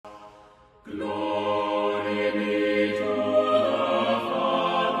Glory be to the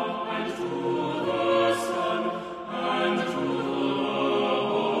Father, and to the Son, and to the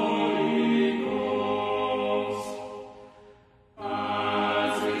Holy Ghost,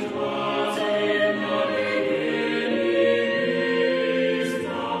 as it was in the beginning, is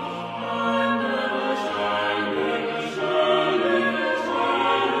now, and ever shall be,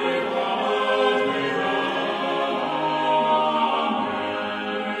 without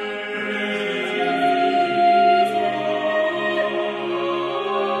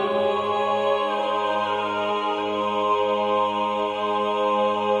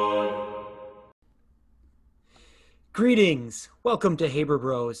Greetings. Welcome to Haber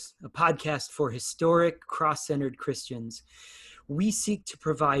Bros, a podcast for historic, cross-centered Christians. We seek to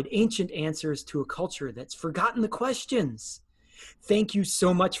provide ancient answers to a culture that's forgotten the questions. Thank you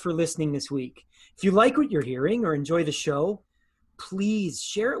so much for listening this week. If you like what you're hearing or enjoy the show, please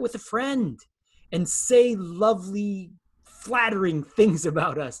share it with a friend and say lovely, flattering things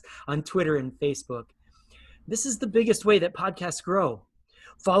about us on Twitter and Facebook. This is the biggest way that podcasts grow.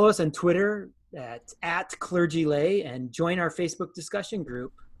 Follow us on Twitter at ClergyLay and join our Facebook discussion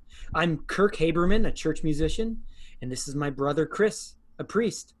group. I'm Kirk Haberman, a church musician, and this is my brother Chris, a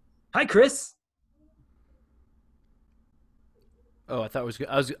priest. Hi, Chris. Oh, I thought I was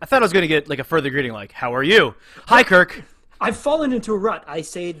going to get like a further greeting, like "How are you?" Hi, Kirk. I've fallen into a rut. I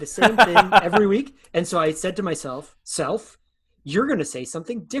say the same thing every week, and so I said to myself, "Self, you're going to say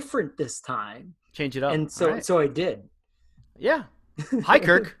something different this time." Change it up. And so I did. Yeah. Hi,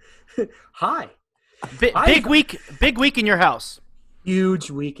 Kirk. Hi. Big week in your house.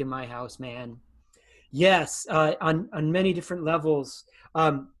 Huge week in my house, man. Yes, on many different levels.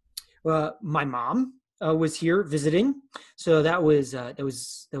 My mom was here visiting, so that was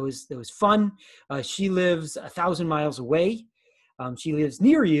fun. She lives 1,000 miles away. She lives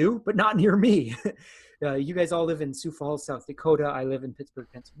near you, but not near me. You guys all live in Sioux Falls, South Dakota. I live in Pittsburgh,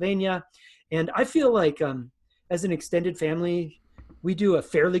 Pennsylvania, and I feel like as an extended family, we do a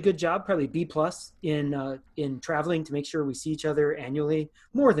fairly good job, probably B+ in traveling to make sure we see each other annually,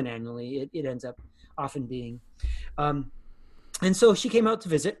 more than annually. It ends up often being. And so she came out to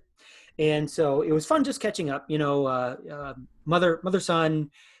visit. And so it was fun just catching up, mother,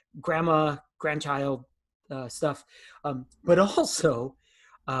 son, grandma, grandchild stuff. But also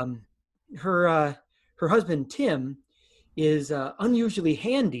her husband, Tim, is unusually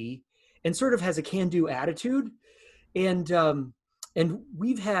handy and sort of has a can-do attitude. And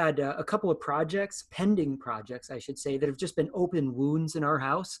we've had a couple of pending projects, I should say, that have just been open wounds in our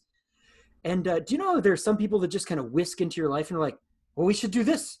house. And do you know there's some people that just kind of whisk into your life and are like, well, we should do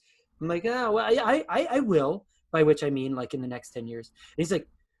this. I'm like, oh, well, I will, by which I mean like in the next 10 years. And he's like,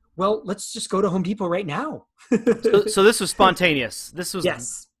 well, let's just go to Home Depot right now. So this was spontaneous. This was.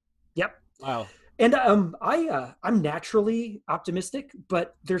 Yes. Yep. Wow. And I'm naturally optimistic,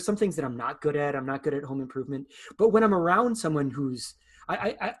 but there's some things that I'm not good at. I'm not good at home improvement. But when I'm around someone who's,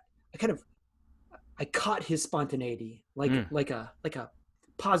 I caught his spontaneity like a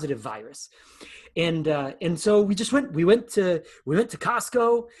positive virus, and so we went to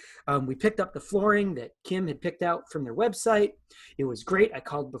Costco. We picked up the flooring that Kim had picked out from their website. It was great. I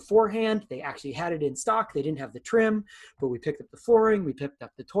called beforehand. They actually had it in stock. They didn't have the trim, but we picked up the flooring. We picked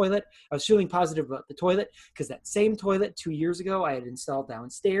up the toilet. I was feeling positive about the toilet because that same toilet 2 years ago I had installed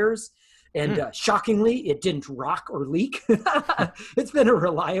downstairs. And shockingly, it didn't rock or leak. It's been a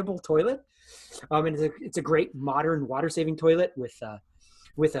reliable toilet. And it's a great modern water-saving toilet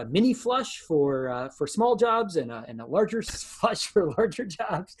with a mini flush for small jobs and a larger flush for larger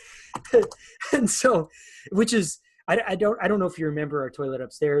jobs. And so, which is, I don't know if you remember our toilet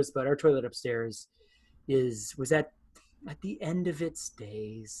upstairs, but our toilet upstairs was at the end of its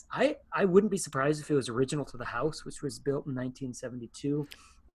days. I wouldn't be surprised if it was original to the house, which was built in 1972.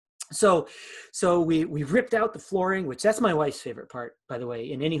 So we ripped out the flooring, which that's my wife's favorite part, by the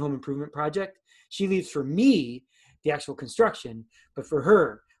way, in any home improvement project. She leaves for me the actual construction, but for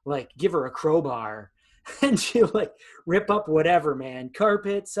her, like, give her a crowbar and she'll like rip up whatever, man,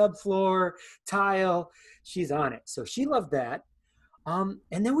 carpet, subfloor, tile, she's on it. So she loved that. And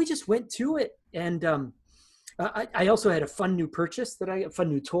then we just went to it. And I also had a fun new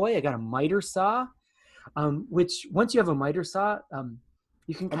toy. I got a miter saw, which once you have a miter saw,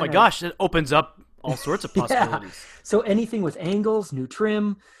 you can Oh my gosh, it opens up all sorts of possibilities. Yeah. So anything with angles, new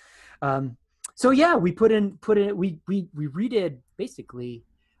trim. So yeah, we we redid basically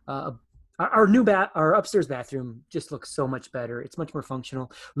our upstairs bathroom. Just looks so much better. It's much more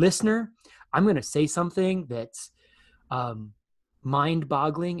functional. Listener, I'm going to say something that's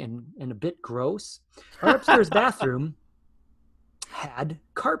mind-boggling and a bit gross. Our upstairs bathroom had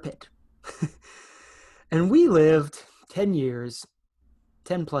carpet. And we lived 10 years,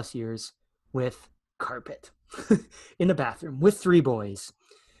 10 plus years with carpet in the bathroom with 3 boys.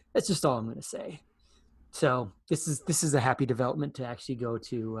 That's just all I'm going to say. So this is a happy development to actually go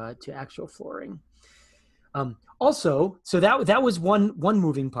to actual flooring. Also, so that was one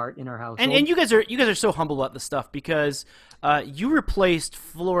moving part in our house. And you guys are so humble about this stuff because you replaced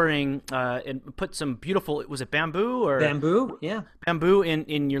flooring and put some beautiful, was it bamboo or bamboo? Yeah, bamboo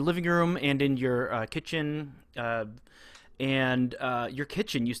in your living room and in your kitchen. And your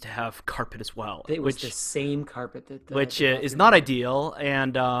kitchen used to have carpet as well. It was the same carpet which is not ideal.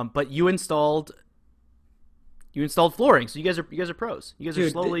 And but you installed flooring, so you guys are pros. You guys are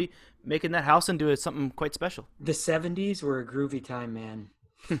slowly making that house into something quite special. The 70s were a groovy time, man.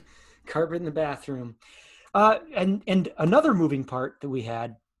 Carpet in the bathroom. And another moving part that we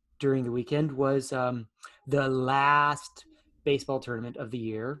had during the weekend was the last baseball tournament of the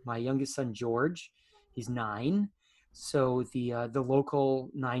year. My youngest son, George, he's 9. So the local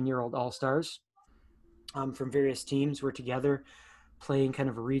 9-year-old All-Stars from various teams were together playing kind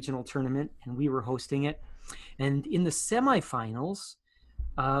of a regional tournament, and we were hosting it. And in the semifinals,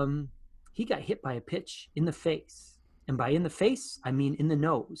 he got hit by a pitch in the face. And by in the face, I mean in the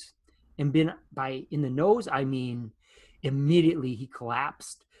nose. And by in the nose, I mean immediately he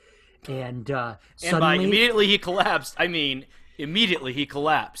collapsed. And suddenly, by immediately he collapsed, I mean immediately he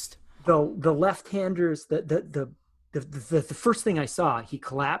collapsed. The left-handers, the first thing I saw, he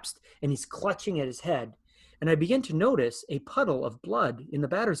collapsed and he's clutching at his head. And I began to notice a puddle of blood in the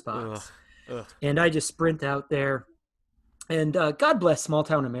batter's box. Ugh. And I just sprint out there. And God bless small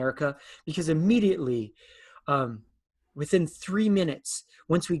town America, because immediately, within 3 minutes,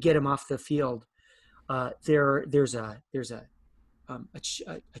 once we get him off the field, there's a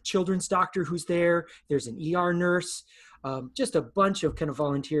children's doctor who's there. There's an ER nurse. Just a bunch of kind of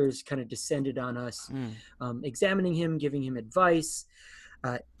volunteers kind of descended on us, examining him, giving him advice.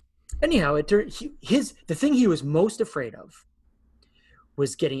 Anyhow, the thing he was most afraid of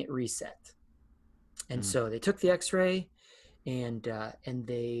was getting it reset. And so they took the x-ray and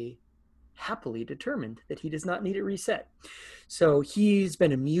they happily determined that he does not need it reset. So he's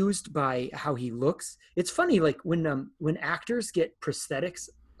been amused by how he looks. It's funny, like when actors get prosthetics,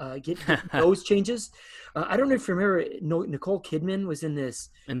 get nose changes. I don't know if you remember, Nicole Kidman was in this.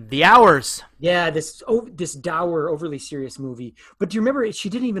 And The Hours. Yeah, this dour, overly serious movie. But do you remember, she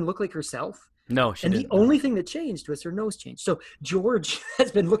didn't even look like herself? No, she didn't. And the only thing that changed was her nose change. So George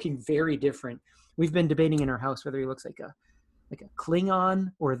has been looking very different. We've been debating in our house whether he looks like a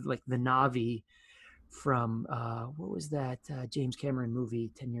Klingon or like the Na'vi from what was that James Cameron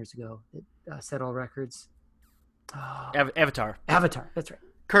movie 10 years ago that set all records? Avatar. Avatar, that's right.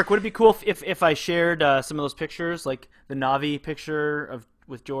 Kirk, would it be cool if I shared some of those pictures, like the Na'vi picture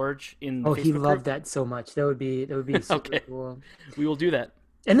with George in the Facebook he loved group? that so much. That would be super Okay. cool. We will do that.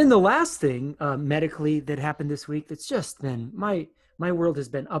 And then the last thing medically that happened this week, that's just been my world has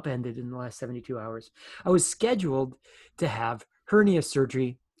been upended in the last 72 hours. I was scheduled to have hernia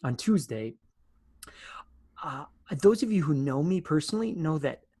surgery on Tuesday. Those of you who know me personally know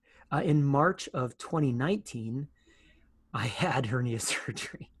that in March of 2019, I had hernia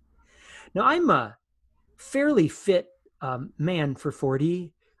surgery. Now, I'm a fairly fit man for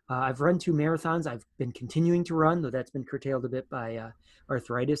 40. I've run 2 marathons. I've been continuing to run, though that's been curtailed a bit by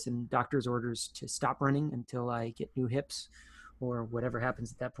arthritis and doctor's orders to stop running until I get new hips or whatever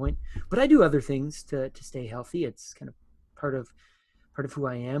happens at that point. But I do other things to stay healthy. It's kind of part of who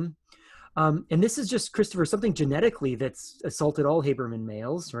I am. And this is just, Christopher, something genetically that's assaulted all Haberman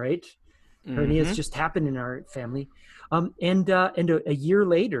males, right? Hernias just happen in our family. And a year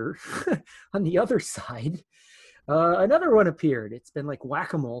later, on the other side, another one appeared. It's been like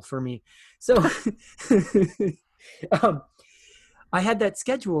whack-a-mole for me. So I had that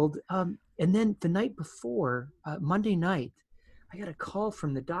scheduled. And then the night before, Monday night, I got a call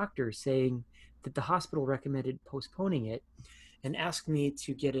from the doctor saying that the hospital recommended postponing it and asked me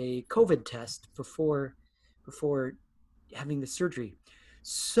to get a COVID test before having the surgery.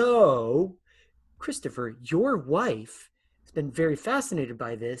 So, Christopher, your wife has been very fascinated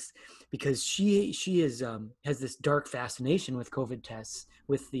by this because she is has this dark fascination with COVID tests,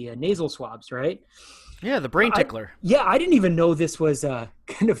 with the nasal swabs, right? Yeah, the brain tickler. I didn't even know this was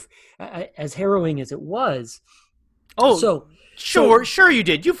kind of as harrowing as it was. Oh, so sure you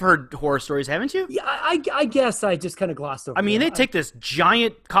did. You've heard horror stories, haven't you? Yeah, I guess I just kind of glossed over. I mean, they take this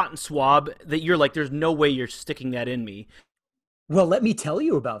giant cotton swab that you're like, there's no way you're sticking that in me. Well, let me tell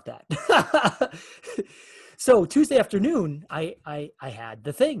you about that. So Tuesday afternoon, I had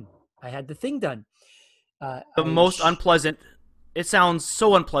the thing. I had the thing done. The most unpleasant It sounds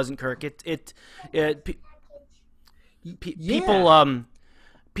so unpleasant, Kirk. People Yeah.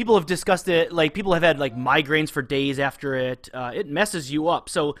 people have discussed it. Like people have had like migraines for days after it. It messes you up.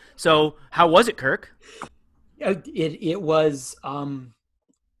 So how was it, Kirk? It was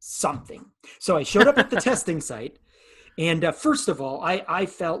something. So I showed up at the testing site, and first of all, I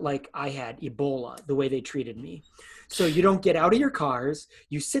felt like I had Ebola the way they treated me. So you don't get out of your cars,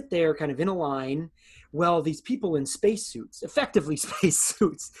 you sit there kind of in a line. Well, these people in spacesuits, effectively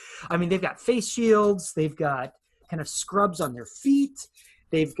spacesuits. I mean, they've got face shields, they've got kind of scrubs on their feet,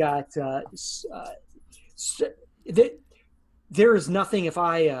 they've got they, there is nothing. If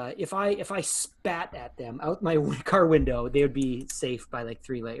I spat at them out my car window, they would be safe by like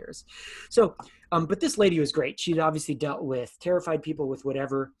 3 layers. So, but this lady was great. She'd obviously dealt with terrified people with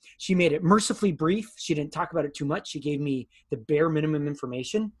whatever. She made it mercifully brief. She didn't talk about it too much. She gave me the bare minimum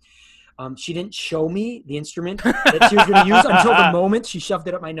information. She didn't show me the instrument that she was going to use until the moment she shoved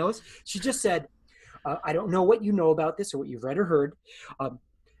it up my nose. She just said, "I don't know what you know about this or what you've read or heard.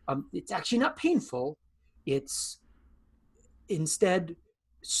 It's actually not painful. It's instead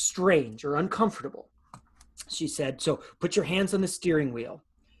strange or uncomfortable." She said, "So put your hands on the steering wheel."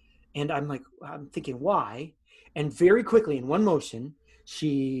 And I'm thinking, why? And very quickly, in one motion,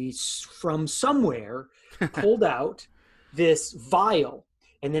 she from somewhere pulled out this vial.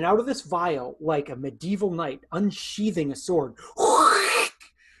 And then out of this vial, like a medieval knight unsheathing a sword,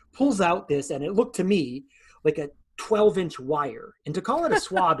 pulls out this, and it looked to me like a 12-inch wire. And to call it a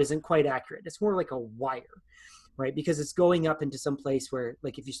swab isn't quite accurate. It's more like a wire, right? Because it's going up into some place where,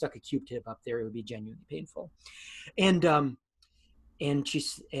 like, if you stuck a Q-tip up there, it would be genuinely painful. And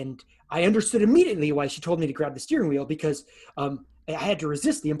I understood immediately why she told me to grab the steering wheel, because I had to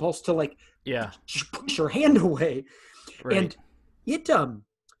resist the impulse to just push her hand away. Right. And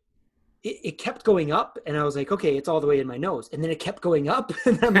it kept going up, and I was like, okay, it's all the way in my nose. And then it kept going up,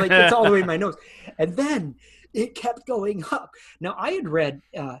 and I'm like, it's all the way in my nose. And then it kept going up. Now, I had read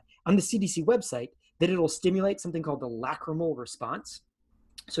on the CDC website that it'll stimulate something called the lacrimal response.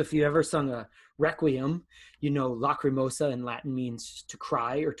 So if you ever sung a requiem, lacrimosa in Latin means to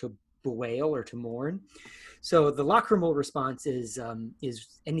cry or to bewail or to mourn. So the lacrimal response is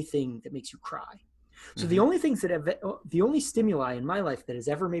anything that makes you cry. So the only stimuli in my life that has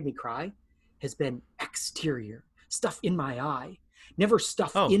ever made me cry has been exterior stuff in my eye, never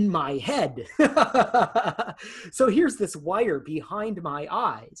stuff in my head. So here's this wire behind my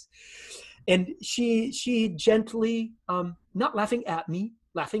eyes, and she gently, not laughing at me,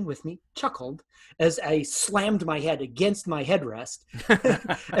 laughing with me, chuckled as I slammed my head against my headrest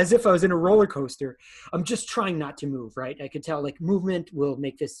as if I was in a roller coaster. I'm just trying not to move, right? I could tell like movement will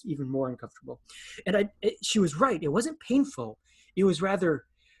make this even more uncomfortable. And she was right. It wasn't painful. It was rather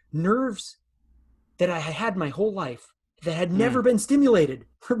nerves that I had my whole life that had never been stimulated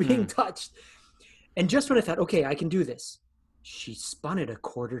or being touched. And just when I thought, okay, I can do this, she spun it a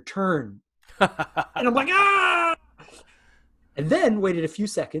quarter turn. And I'm like, ah! And then waited a few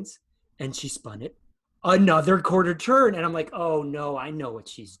seconds, and she spun it another quarter turn. And I'm like, oh no, I know what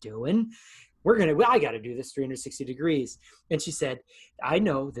she's doing. I got to do this 360 degrees. And she said, I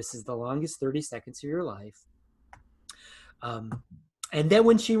know this is the longest 30 seconds of your life. And then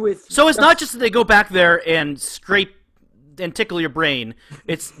when she So it's not just that they go back there and scrape and tickle your brain.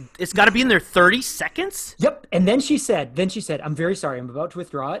 It's got to be in there 30 seconds? Yep. And then she said, I'm very sorry, I'm about to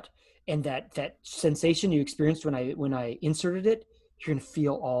withdraw it. And that sensation you experienced when I inserted it, you're going to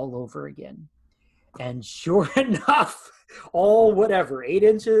feel all over again. And sure enough, all whatever, 8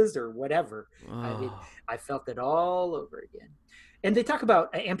 inches or whatever, I felt it all over again. And they talk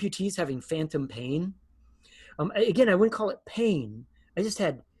about amputees having phantom pain. Again, I wouldn't call it pain. I just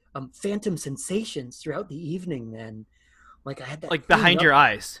had phantom sensations throughout the evening then. Like I had that. Like behind your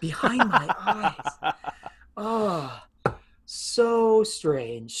eyes. Behind my eyes. Oh, so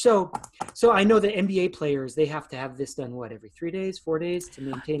strange. So I know that NBA players, they have to have this done, every 3 days, 4 days to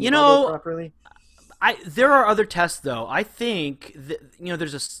maintain the bubble properly? There are other tests, though. I think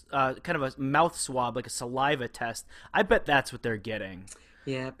there's a kind of a mouth swab, like a saliva test. I bet that's what they're getting.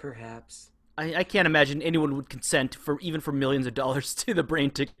 Yeah, perhaps. I can't imagine anyone would consent for millions of dollars to the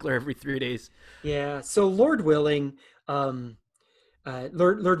brain tickler every 3 days. Yeah. So Lord willing, Lord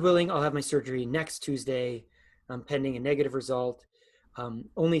willing, I'll have my surgery next Tuesday, pending a negative result.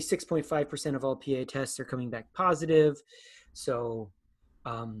 Only 6.5% of all PA tests are coming back positive. So,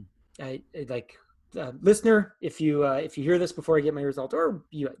 listener, if you hear this before I get my result, or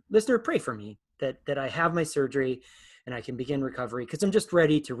listener, pray for me that I have my surgery and I can begin recovery, because I'm just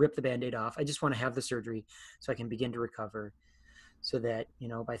ready to rip the Band-Aid off. I just want to have the surgery so I can begin to recover. so that by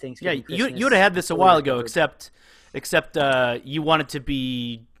Yeah, Thanksgiving, you would have Christmas, had this a fully while ago, recovered. except you wanted to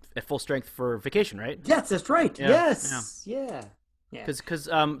be at full strength for vacation, right? Yes, that's right. Yeah, yeah. Yes, yeah, yeah. Because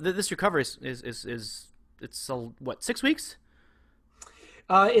this recovery is it's what, 6 weeks?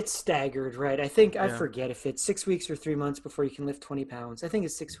 It's staggered, right? I think I Yeah. forget if it's 6 weeks or 3 months before you can lift 20 pounds. I think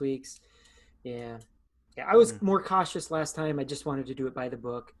it's 6 weeks. Yeah, yeah. I was Mm-hmm. more cautious last time. I just wanted to do it by the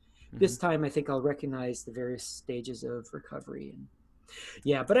book. Mm-hmm. This time, I think I'll recognize the various stages of recovery. And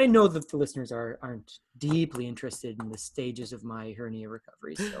yeah, but I know that the listeners aren't deeply interested in the stages of my hernia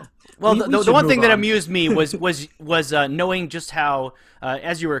recovery. So Well, we the should one move thing that on. amused me was knowing just how,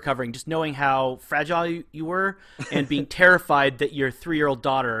 as you were recovering, just knowing how fragile you were, and being terrified that your 3-year-old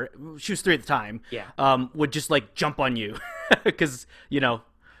daughter, she was 3 at the time, Yeah. would just like jump on you, because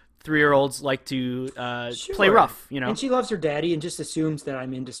 3-year-olds like to play Sure. rough. And she loves her daddy and just assumes that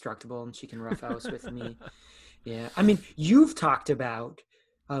I'm indestructible and she can roughhouse with me. Yeah. I mean, you've talked about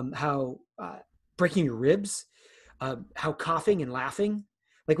how breaking your ribs, how coughing and laughing,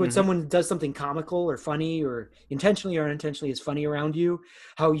 like when Hmm. someone does something comical or funny or intentionally or unintentionally is funny around you,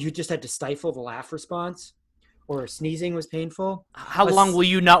 how you just had to stifle the laugh response or sneezing was painful. How long Us will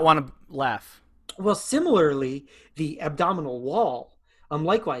you not want to laugh? Well, similarly, the abdominal wall,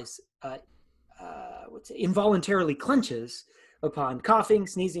 likewise, involuntarily clenches upon coughing,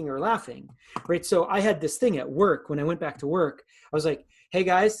 sneezing, or laughing, right? So I had this thing at work when I went back to work. I was like, hey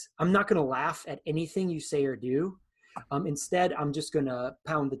guys, I'm not going to laugh at anything you say or do. Instead, I'm just going to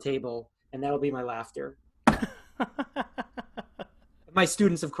pound the table and that'll be my laughter. My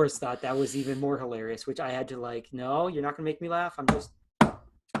students, of course, thought that was even more hilarious, which I had to like, no, you're not going to make me laugh. I'm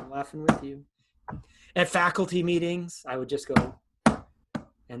laughing with you. At faculty meetings, I would just go,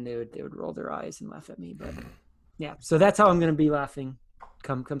 and they would roll their eyes and laugh at me. But yeah, so that's how I'm going to be laughing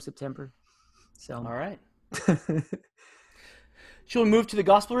come September. So All right. Shall we move to the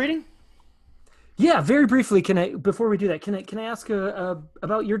gospel reading? yeah, very briefly, before we do that, can I ask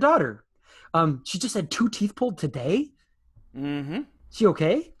about your daughter? She just had 2 teeth pulled today. Mm-hmm. She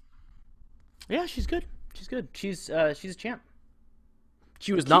okay? Yeah, she's good. She's good. She's a champ.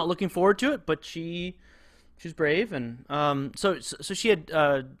 She was not looking forward to it, but she's brave, and so she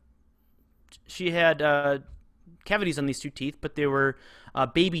had cavities on these 2 teeth, but they were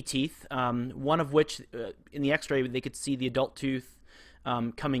baby teeth. One of which, in the X-ray, they could see the adult tooth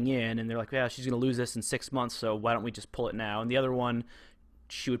coming in, and they're like, "Yeah, she's going to lose this in 6 months, so why don't we just pull it now?" And the other one,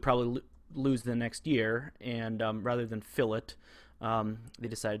 she would probably lose the next year, and rather than fill it, they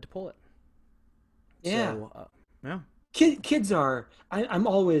decided to pull it. Yeah. So, yeah. Kids are. I'm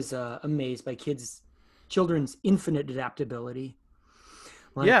always amazed by children's infinite adaptability.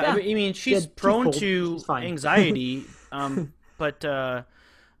 Like, Yeah, I mean, she she's had teeth prone pulled. to She's fine. anxiety, but uh,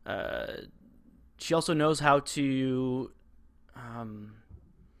 she also knows how to.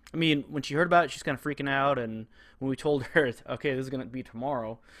 I mean, when she heard about it, she's kind of freaking out, and when we told her, okay, this is going to be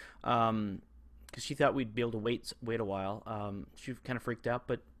tomorrow, because she thought we'd be able to wait a while, she kind of freaked out.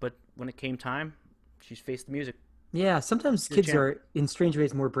 But when it came time, she's faced the music. Yeah, sometimes She's a kids champ. are in strange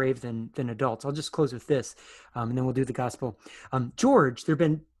ways more brave than adults. I'll just close with this, and then we'll do the gospel. George, there have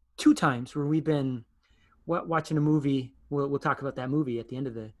been 2 times where we've been watching a movie. We'll talk about that movie at the end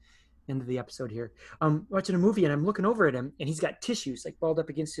of the episode here. Watching a movie, and I'm looking over at him, and he's got tissues like balled up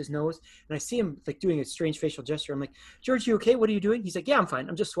against his nose, and I see him like doing a strange facial gesture. I'm like, George, you okay? What are you doing? He's like, yeah, I'm fine.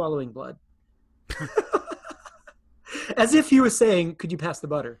 I'm just swallowing blood. As if he was saying, could you pass the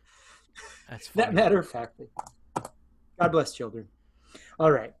butter? That's That funny. matter of factly. God bless children.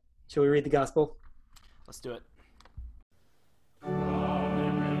 All right. Shall we read the gospel? Let's do it.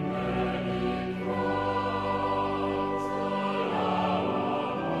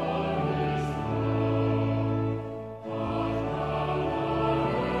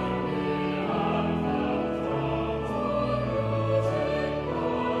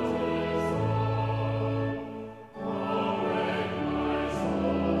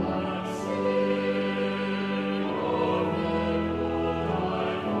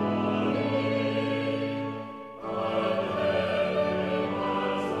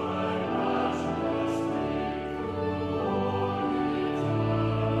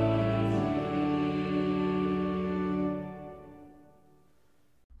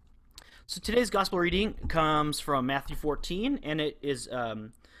 So today's gospel reading comes from Matthew 14, and it is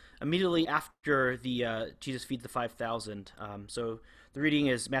immediately after the Jesus feeds the 5,000. So the reading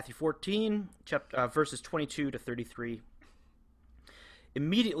is Matthew 14, verses 22 to 33.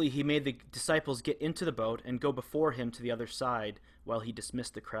 Immediately he made the disciples get into the boat and go before him to the other side while he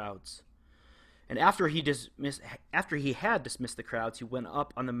dismissed the crowds. And after he had dismissed the crowds, he went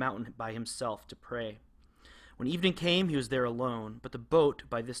up on the mountain by himself to pray. When evening came, he was there alone, but the boat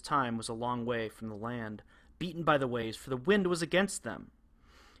by this time was a long way from the land, beaten by the waves, for the wind was against them.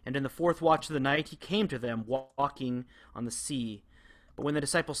 And in the fourth watch of the night he came to them, walking on the sea. But when the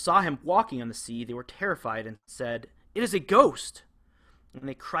disciples saw him walking on the sea, they were terrified and said, "It is a ghost!" And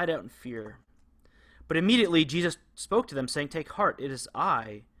they cried out in fear. But immediately Jesus spoke to them, saying, "Take heart, it is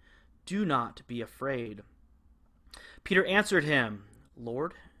I. Do not be afraid." Peter answered him,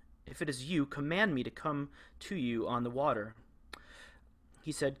 "Lord, if it is you, command me to come to you on the water."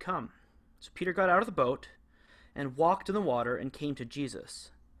 He said, "Come." So Peter got out of the boat and walked in the water and came to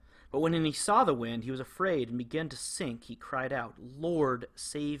Jesus. But when he saw the wind, he was afraid and began to sink. He cried out, "Lord,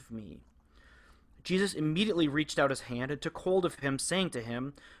 save me." Jesus immediately reached out his hand and took hold of him, saying to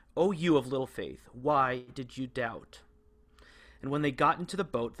him, "O you of little faith, why did you doubt?" And when they got into the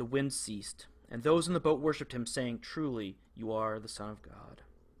boat, the wind ceased, and those in the boat worshipped him, saying, "Truly, you are the Son of God."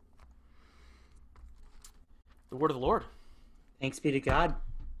 The word of the Lord. Thanks be to God.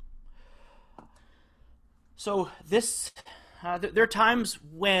 So there are times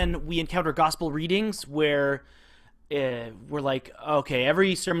when we encounter gospel readings where we're like, okay,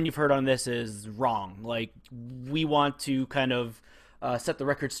 every sermon you've heard on this is wrong. Like, we want to kind of set the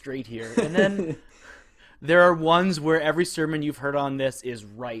record straight here. And then there are ones where every sermon you've heard on this is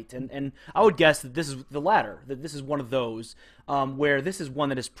right. And I would guess that this is the latter, that this is one of those, where this is one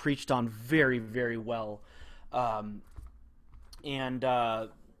that is preached on very, very well.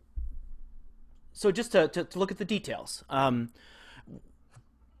 So just to look at the details,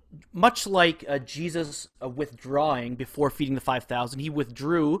 much like Jesus withdrawing before feeding the 5,000, he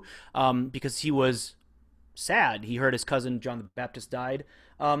withdrew because he was sad. He heard his cousin John the Baptist died,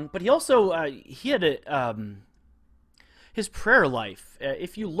 but he also he had his prayer life.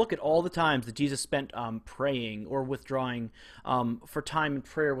 If you look at all the times that Jesus spent praying or withdrawing for time in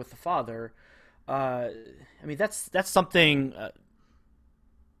prayer with the Father, I mean that's something.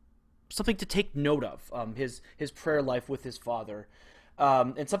 Something to take note of, his prayer life with his Father,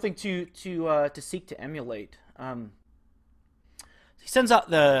 and something to seek to emulate. He sends out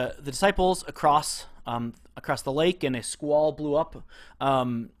the disciples across the lake, and a squall blew up.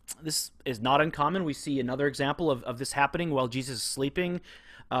 This is not uncommon. We see another example of this happening while Jesus is sleeping,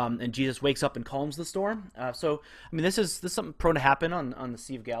 and Jesus wakes up and calms the storm. So I mean, this is something prone to happen on the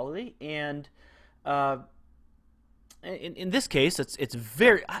Sea of Galilee, and in this case, it's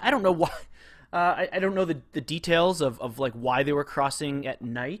very. I don't know why. I don't know the details of like why they were crossing at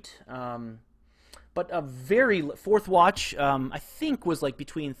night. But a very fourth watch, I think, was like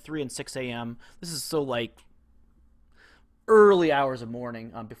between 3 and 6 a.m. This is so like early hours of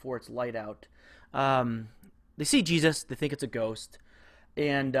morning before it's light out. They see Jesus. They think it's a ghost.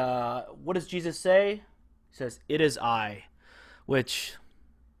 And what does Jesus say? He says, "It is I," which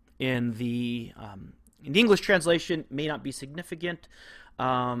in the English translation may not be significant,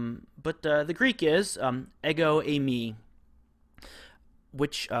 but the Greek is ego eimi,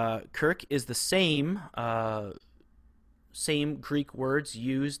 which, Kirk, is the same Greek words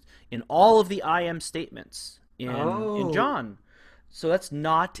used in all of the I am statements in John. So that's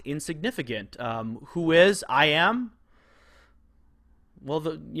not insignificant. Who is I am? Well,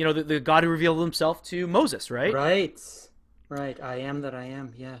 the God who revealed himself to Moses, right? Right. I am that I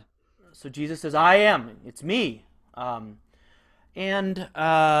am. Yeah. So Jesus says, "I am. It's me." So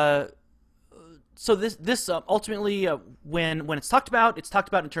this ultimately, when it's talked about in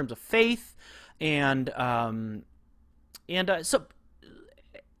terms of faith, and so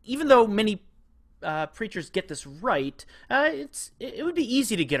even though many preachers get this right, it would be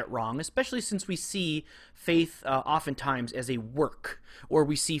easy to get it wrong, especially since we see faith oftentimes as a work, or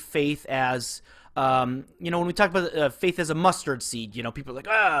we see faith as when we talk about faith as a mustard seed, people are like,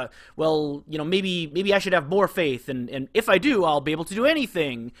 well, maybe I should have more faith, and if I do, I'll be able to do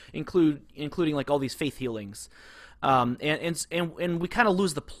anything, including like all these faith healings, and we kind of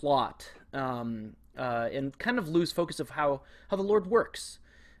lose the plot, and kind of lose focus of how the Lord works.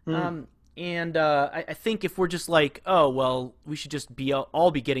 I think if we're just like, oh well, we should just all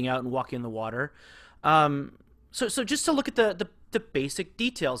be getting out and walking in the water. So just to look at the basic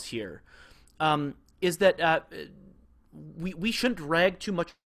details here. Is that we shouldn't drag too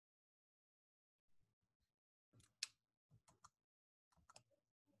much.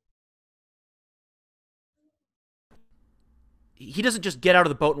 He doesn't just get out of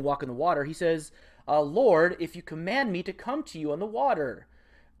the boat and walk in the water. He says, "Lord, if you command me to come to you on the water,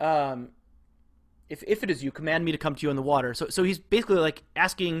 if it is you, command me to come to you on the water." So he's basically like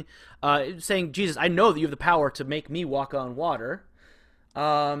asking, saying, "Jesus, I know that you have the power to make me walk on water."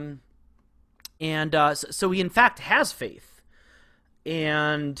 So he in fact has faith,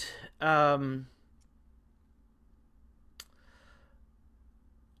 and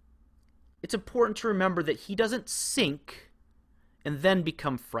it's important to remember that he doesn't sink and then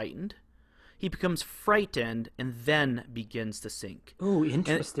become frightened. He becomes frightened and then begins to sink. Oh,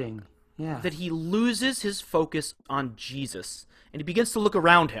 interesting. Yeah. That he loses his focus on Jesus and he begins to look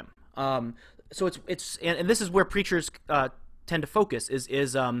around him. So it's and this is where preachers tend to focus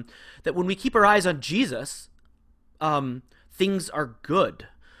is that when we keep our eyes on Jesus, things are good.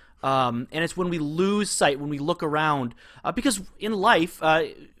 And it's when we lose sight, when we look around, because in life,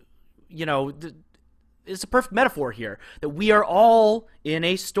 it's a perfect metaphor here that we are all in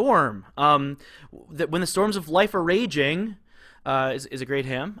a storm. That when the storms of life are raging, is a great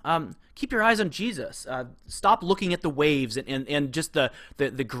hymn. Keep your eyes on Jesus. Stop looking at the waves and just the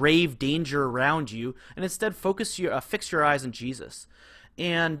grave danger around you, and instead fix your eyes on Jesus.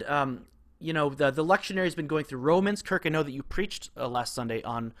 And the lectionary has been going through Romans. Kirk, I know that you preached last Sunday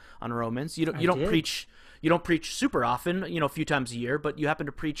on Romans. You don't preach super often, a few times a year, but you happen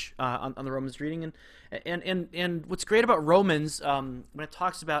to preach on the Romans reading. And what's great about Romans, when it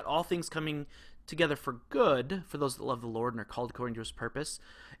talks about all things coming together for good for those that love the Lord and are called according to his purpose,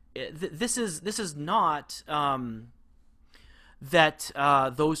 this is not that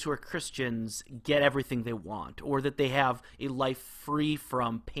those who are Christians get everything they want or that they have a life free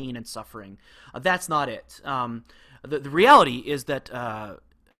from pain and suffering. That's not it. The reality is that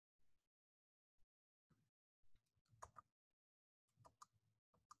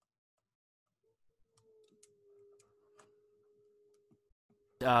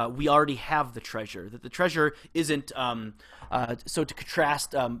we already have the treasure. That the treasure isn't so to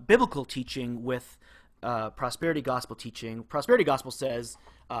contrast biblical teaching with prosperity gospel teaching. Prosperity gospel says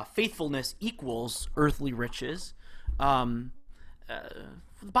faithfulness equals earthly riches. The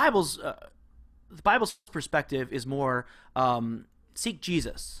Bible's perspective is more seek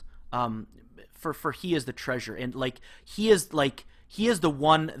Jesus, for he is the treasure, and he is the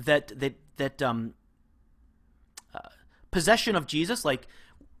one that possession of Jesus,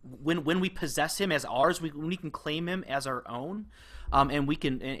 when we possess him as ours, we can claim him as our own,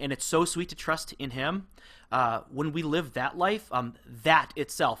 and it's so sweet to trust in him. When we live that life, that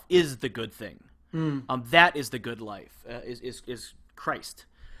itself is the good thing. That is the good life, is Christ.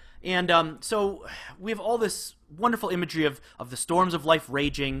 And so we have all this wonderful imagery of the storms of life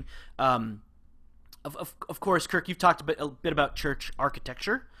raging. Of course, Kirk, you've talked a bit about church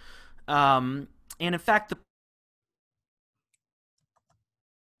architecture, and in fact, the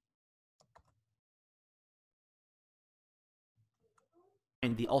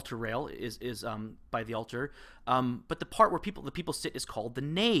altar rail is by the altar, but the part where the people sit is called the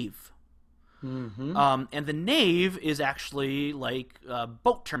nave. Mm-hmm. And the nave is actually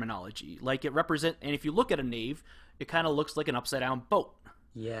boat terminology. And if you look at a nave, it kind of looks like an upside down boat.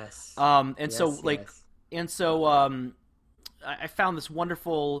 Yes. I found this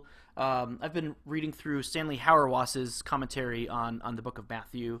wonderful. I've been reading through Stanley Hauerwas's commentary on the book of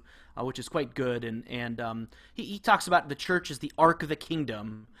Matthew, which is quite good, and he talks about the church as the ark of the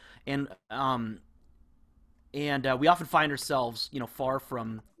kingdom, and we often find ourselves, far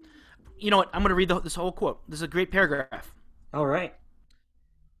from. You know what? I'm going to read this whole quote. This is a great paragraph. All right.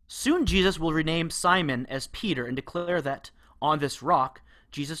 Soon Jesus will rename Simon as Peter and declare that on this rock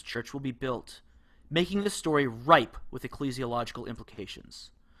Jesus' church will be built, making the story ripe with ecclesiological implications.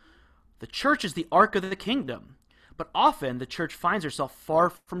 The church is the ark of the kingdom, but often the church finds herself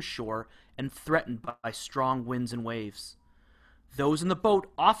far from shore and threatened by strong winds and waves. Those in the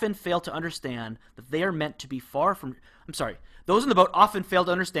boat often fail to understand that they are meant to be far from... Those in the boat often fail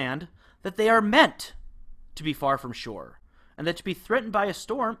to understand that they are meant to be far from shore, and that to be threatened by a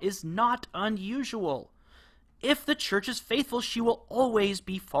storm is not unusual. If the church is faithful, she will always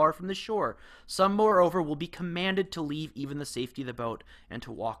be far from the shore. Some, moreover, will be commanded to leave even the safety of the boat and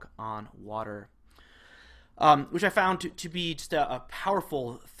to walk on water. Which I found to be just a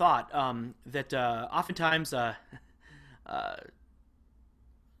powerful thought, that oftentimes I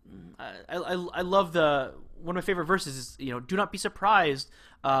love one of my favorite verses is, do not be surprised,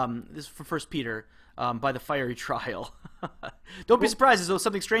 this is from 1 Peter, by the fiery trial. Don't be surprised as though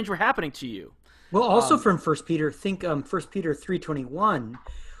something strange were happening to you. Well, also from 1 Peter, think 1 Peter 3:21,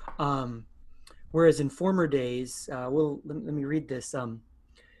 whereas in former days, let me read this,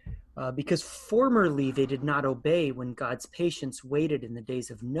 because formerly they did not obey when God's patience waited in the days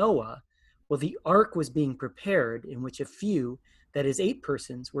of Noah, while the ark was being prepared, in which a few, that is 8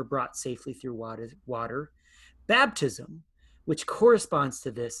 persons, were brought safely through water. Baptism, which corresponds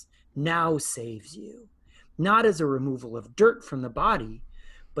to this, now saves you, not as a removal of dirt from the body,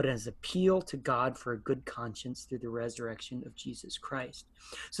 but as appeal to God for a good conscience through the resurrection of Jesus Christ.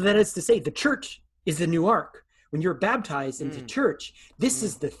 So that is to say, the church is the new ark. When you're baptized into church, this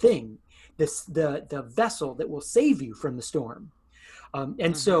is the thing. the vessel that will save you from the storm.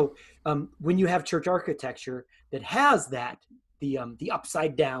 And so when you have church architecture that has that, the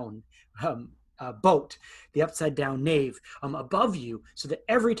upside down boat, the upside down nave above you, so that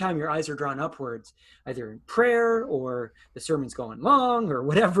every time your eyes are drawn upwards, either in prayer or the sermon's going long or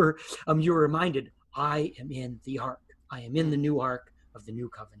whatever, you're reminded, I am in the ark. I am in the new ark of the new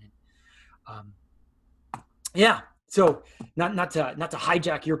covenant. Yeah. So not to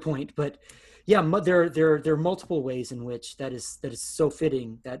hijack your point, but yeah, there are multiple ways in which that is so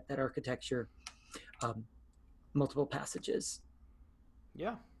fitting, that architecture, multiple passages.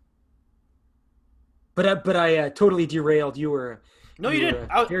 Yeah. But I totally derailed. You were you didn't.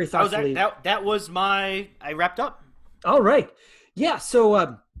 Very thoughtfully. That was I wrapped up. All right. Yeah.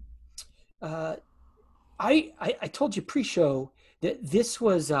 So I told you pre-show that this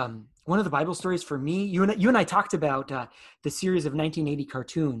was one of the Bible stories for me. You and I talked about the series of 1980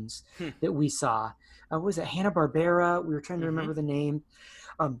 cartoons that we saw. Was it Hanna-Barbera? We were trying to remember the name.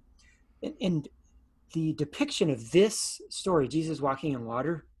 And the depiction of this story, Jesus walking in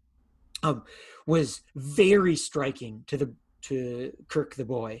water, was very striking to Kirk the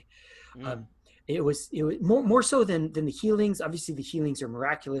boy. It was more so than the healings. Obviously, the healings are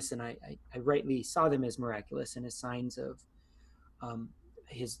miraculous, and I rightly saw them as miraculous and as signs of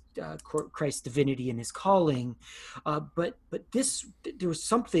his Christ's divinity and his calling. But there was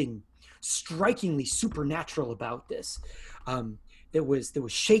something strikingly supernatural about this. That was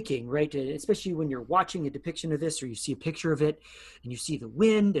shaking, right? Especially when you're watching a depiction of this, or you see a picture of it, and you see the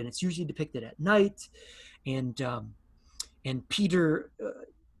wind, and it's usually depicted at night, and Peter,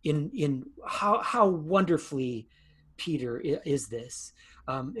 in how wonderfully Peter is this.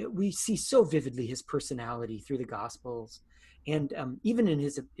 We see so vividly his personality through the Gospels, and even in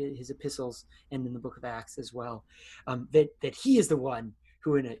his epistles and in the Book of Acts as well, that he is the one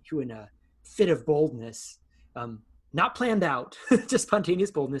who in a fit of boldness, not planned out, just spontaneous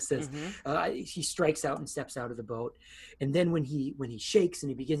boldness, says he strikes out and steps out of the boat. And then when he shakes and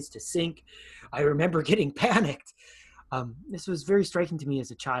he begins to sink, I remember getting panicked. This was very striking to me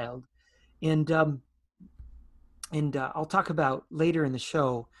as a child, and I'll talk about later in the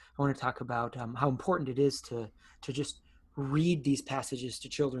show. I want to talk about how important it is to just read these passages to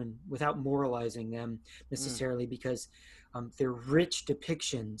children without moralizing them necessarily, because they're rich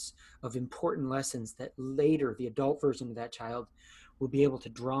depictions of important lessons that later the adult version of that child will be able to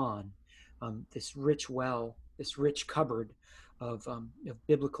draw on. This rich well, this rich cupboard of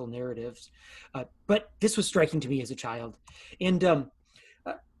biblical narratives. But this was striking to me as a child. And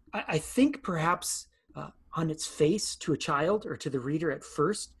I think perhaps on its face to a child or to the reader at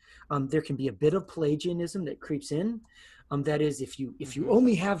first, there can be a bit of Pelagianism that creeps in. That is, if you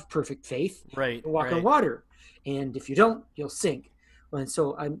only have perfect faith, right, you'll walk on water, and if you don't, you'll sink. And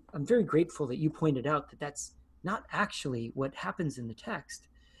so I'm very grateful that you pointed out that that's not actually what happens in the text.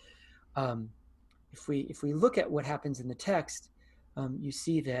 If we look at what happens in the text, you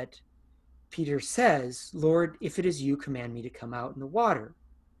see that Peter says, "Lord, if it is you, command me to come out in the water,"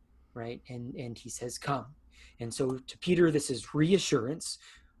 right? And he says, "Come." And so to Peter, this is reassurance.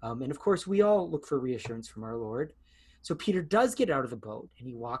 And of course, we all look for reassurance from our Lord. So Peter does get out of the boat, and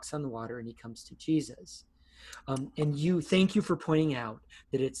he walks on the water, and he comes to Jesus. And thank you for pointing out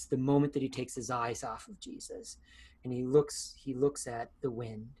that it's the moment that he takes his eyes off of Jesus, and he looks at the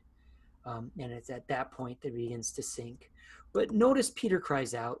wind, and it's at that point that he begins to sink. But notice Peter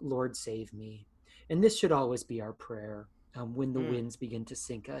cries out, "Lord, save me." And this should always be our prayer when the winds begin to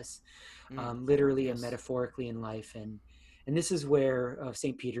sink us, literally and metaphorically in life. And this is where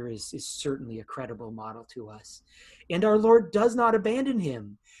St. Peter is certainly a credible model to us. And our Lord does not abandon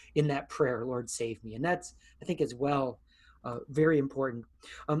him in that prayer, "Lord, save me." And that's, I think, as well, very important.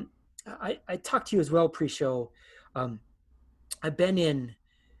 I talked to you as well pre-show. I've been in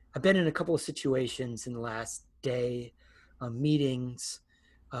a couple of situations in the last day, meetings,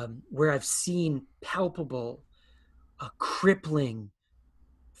 where I've seen palpable, crippling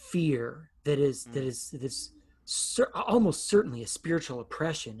fear that is almost certainly a spiritual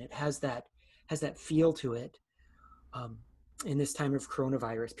oppression. It has that feel to it. In this time of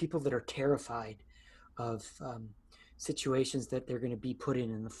coronavirus, people that are terrified of situations that they're going to be put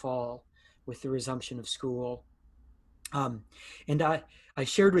in the fall with the resumption of school. And I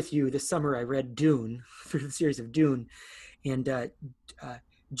shared with you this summer, I read Dune, through the series of Dune, and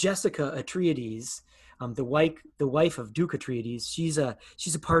Jessica Atreides, the wife of Duke Atreides, she's a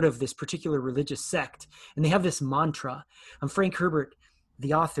part of this particular religious sect, and they have this mantra. Frank Herbert,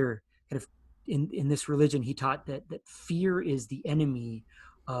 the author, kind of in this religion, he taught that fear is the enemy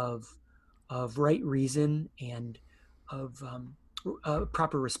of right reason and of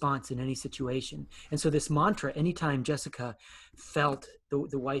proper response in any situation. And so this mantra, anytime Jessica felt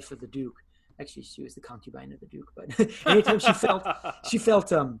the wife of the Duke, actually she was the concubine of the Duke, but anytime she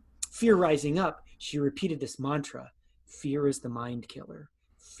felt fear rising up, she repeated this mantra: fear is the mind killer.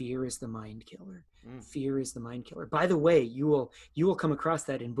 Fear is the mind killer. Fear is the mind killer. By the way, you will come across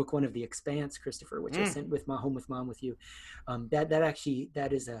that in book 1 of The Expanse, Christopher, which I sent with Home with Mom with you.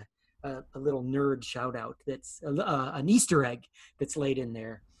 That is a little nerd shout out. That's an Easter egg that's laid in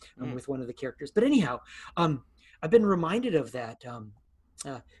there with one of the characters. But anyhow, I've been reminded of that.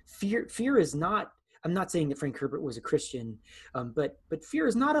 Fear is not. I'm not saying that Frank Herbert was a Christian, but fear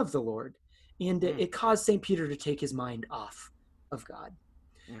is not of the Lord, and it caused St. Peter to take his mind off of God.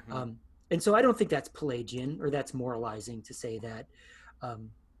 And so I don't think that's Pelagian or that's moralizing to say that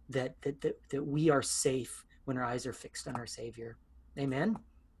that we are safe when our eyes are fixed on our Savior. Amen.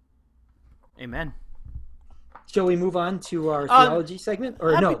 Amen. Shall we move on to our theology segment,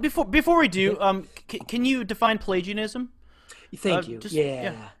 or no? Before we do, can you define Pelagianism? Thank you.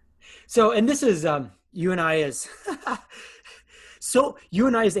 Yeah. So, and this is you and I as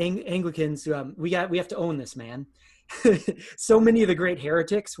Anglicans. We have to own this, man. So many of the great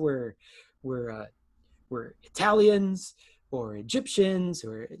heretics were Italians or Egyptians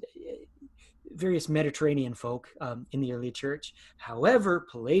or various Mediterranean folk in the early church. However,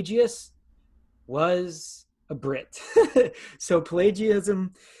 Pelagius was a Brit. So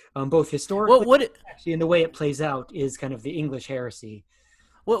Pelagianism, both historically actually, and the way it plays out, is kind of the English heresy.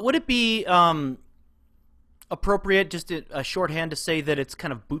 Would it be appropriate, just a shorthand, to say that it's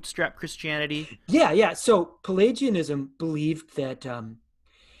kind of bootstrap Christianity? Yeah. So Pelagianism believed that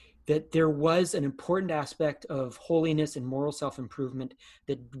that there was an important aspect of holiness and moral self-improvement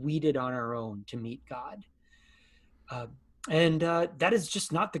that we did on our own to meet God. And that is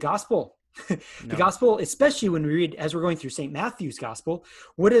just not the gospel. The gospel, especially when we read, as we're going through St. Matthew's gospel,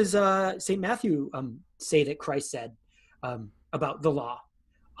 what does St. Matthew say that Christ said about the law?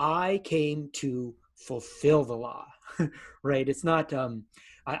 I came to fulfill the law, right? It's not,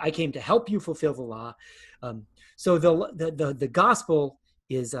 I came to help you fulfill the law. So the gospel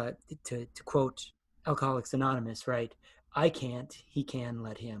is, to quote Alcoholics Anonymous, right? I can't, he can,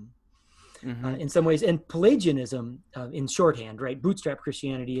 let him. In some ways. And Pelagianism, in shorthand, right? Bootstrap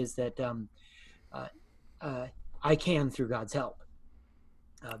Christianity is that I can through God's help.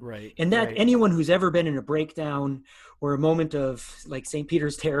 Right. And that anyone who's ever been in a breakdown or a moment of, like, St.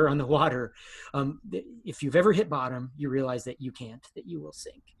 Peter's terror on the water, if you've ever hit bottom, you realize that you can't, that you will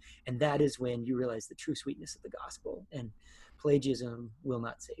sink. And that is when you realize the true sweetness of the gospel. And Pelagianism will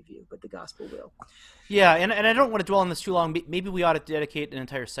not save you, but the gospel will. Yeah, and I don't want to dwell on this too long. Maybe we ought to dedicate an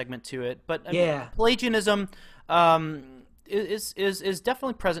entire segment to it. But Pelagianism is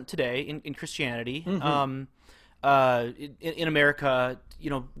definitely present today in Christianity. In America,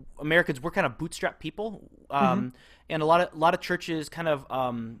 Americans, we're kind of bootstrap people, and a lot of churches kind of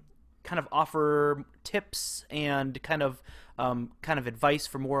offer tips and kind of advice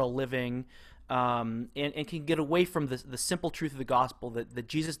for moral living. And can get away from the simple truth of the gospel that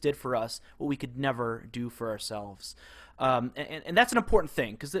Jesus did for us what we could never do for ourselves. And that's an important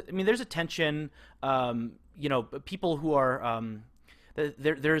thing, because, there's a tension, people who are,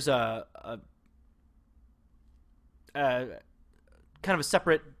 there's a kind of a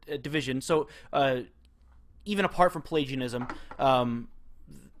separate division. So even apart from Pelagianism,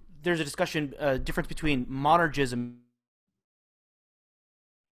 there's a discussion, difference between monergism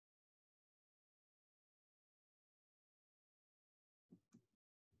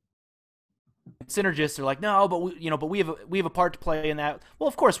synergists. Are like, no, but we have a part to play in that. Well,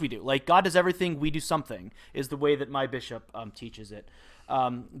 of course we do. Like, God does everything, we do something, is the way that my bishop teaches it.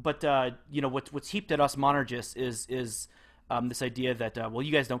 But what's heaped at us monergists is this idea that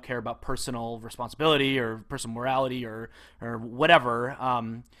you guys don't care about personal responsibility or personal morality or whatever.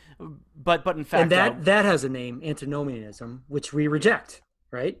 But in fact, and that has a name, antinomianism, which we reject,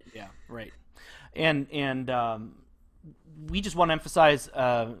 right? Yeah, right. And we just want to emphasize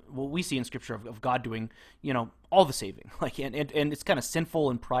what we see in Scripture of God doing, all the saving. Like, and it's kind of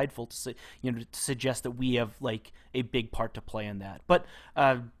sinful and prideful to say, to suggest that we have, like, a big part to play in that. But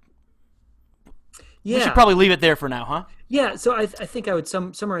we should probably leave it there for now, huh? Yeah. So I think I would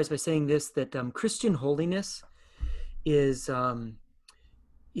summarize by saying this: that Christian holiness is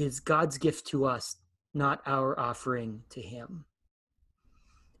God's gift to us, not our offering to Him,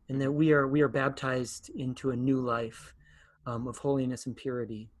 and that we are baptized into a new life of holiness and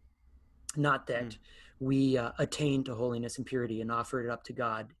purity, not that we attain to holiness and purity and offer it up to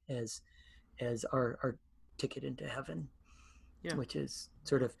God as our ticket into heaven. Yeah. which is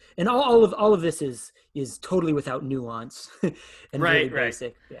sort of, and all of this is totally without nuance and really Right.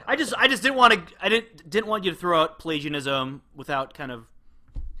 basic. Yeah. I just didn't want to. I didn't want you to throw out Pelagianism without kind of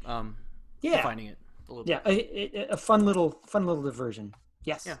Yeah. defining it a little Yeah. bit. A fun little diversion.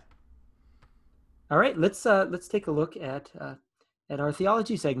 Yes. Yeah. All right. Let's take a look at our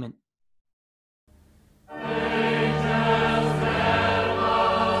theology segment.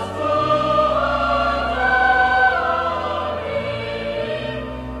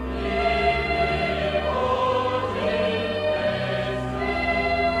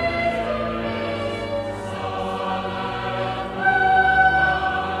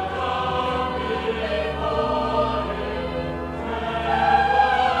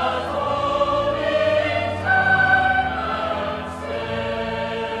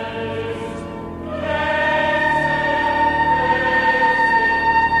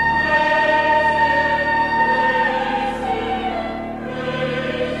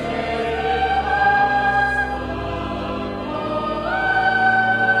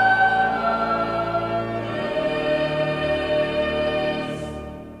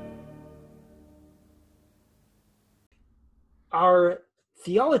 Our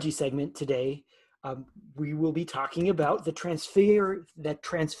theology segment today, we will be talking about the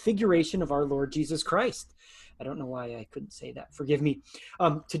transfiguration of our Lord Jesus Christ. I don't know why I couldn't say that. Forgive me.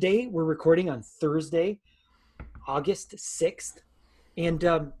 Today we're recording on Thursday, August 6th. And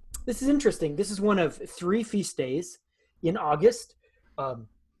this is interesting. This is one of 3 feast days in August.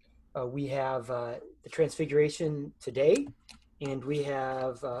 We have the Transfiguration today, and we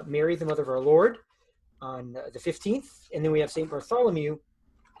have Mary, the Mother of our Lord, on the 15th, and then we have St. Bartholomew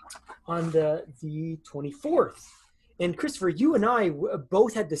on the 24th. And Christopher, you and I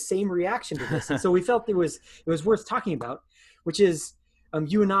both had the same reaction to this, and so we felt it was worth talking about, which is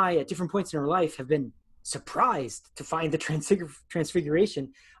you and I at different points in our life have been surprised to find the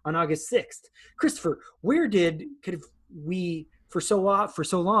Transfiguration on August 6th. Christopher, where did we for so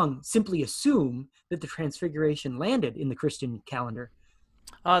long simply assume that the Transfiguration landed in the Christian calendar?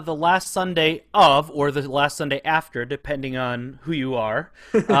 The last Sunday of, or the last Sunday after, depending on who you are.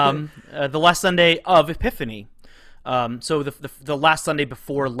 The last Sunday of Epiphany. So the last Sunday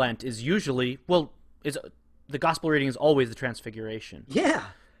before Lent is usually, the gospel reading is always the Transfiguration. Yeah,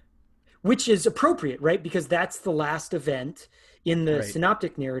 which is appropriate, right? Because that's the last event in the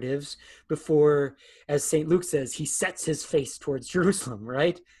synoptic narratives before, as St. Luke says, he sets his face towards Jerusalem,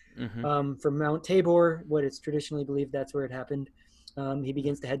 right? Mm-hmm. From Mount Tabor, what is traditionally believed that's where it happened. He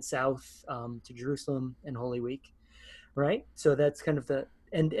begins to head south to Jerusalem and Holy Week, right? So that's kind of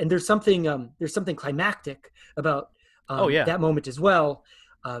and there's something climactic about that moment as well,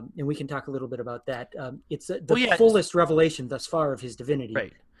 and we can talk a little bit about that. It's the fullest revelation thus far of his divinity.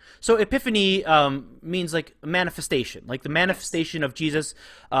 Right. So Epiphany means like a manifestation, like the manifestation of Jesus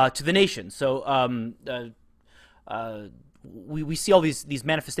to the nations. So we see all these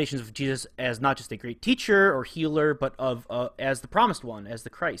manifestations of Jesus as not just a great teacher or healer, but as the promised one, as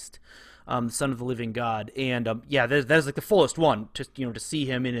the Christ, the Son of the living God. And that is like the fullest one, to see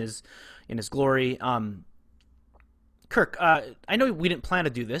him in his glory. Kirk, I know we didn't plan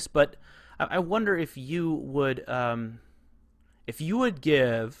to do this, but I wonder if you would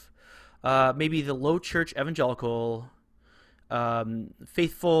give maybe the Low Church evangelical,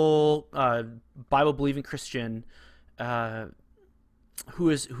 faithful, Bible-believing Christian who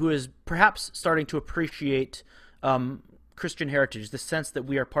is perhaps starting to appreciate Christian heritage, the sense that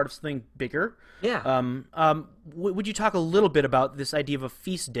we are part of something bigger. Yeah. Would you talk a little bit about this idea of a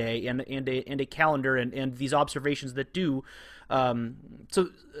feast day and a calendar and these observations that do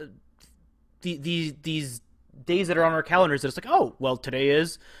these days that are on our calendars that it's like, oh, well, today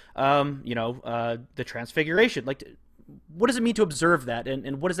is the Transfiguration. Like, what does it mean to observe that,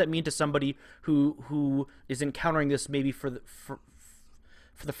 and what does that mean to somebody who is encountering this maybe for the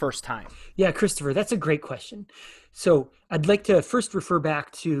first time? Yeah, Christopher, that's a great question. So I'd like to first refer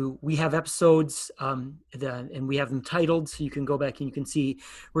back to, we have episodes and we have them titled, so you can go back and you can see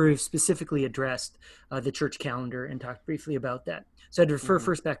where we've specifically addressed the church calendar and talked briefly about that. So I'd refer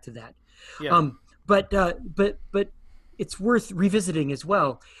first back to that. Yeah. But it's worth revisiting as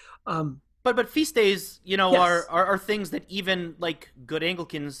well. But feast days, Yes. are things that even like good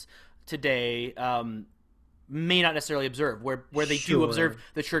Anglicans today may not necessarily observe, where they do observe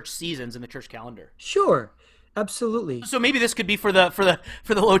the church seasons in the church calendar. Sure, absolutely. So maybe this could be for the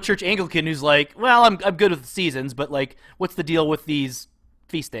Low Church Anglican who's like, well, I'm good with the seasons, but like, what's the deal with these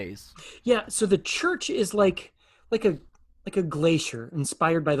feast days? Yeah, so the church is like a glacier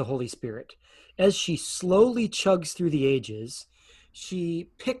inspired by the Holy Spirit. As she slowly chugs through the ages, she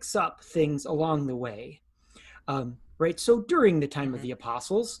picks up things along the way, right? So during the time of Mhm. the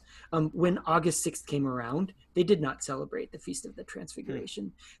apostles, when August 6th came around, they did not celebrate the Feast of the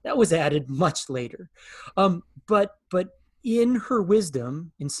Transfiguration. That was added much later. But in her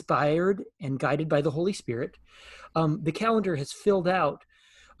wisdom, inspired and guided by the Holy Spirit, the calendar has filled out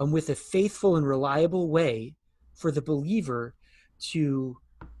with a faithful and reliable way for the believer to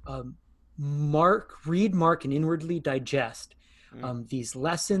um, read, mark, and inwardly digest Mm. these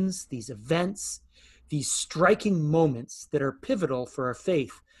lessons, these events, these striking moments that are pivotal for our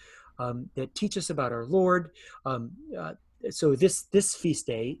faith, that teach us about our Lord. Um, uh, so this feast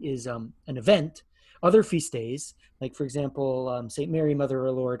day is an event. Other feast days, like for example, Saint Mary, Mother of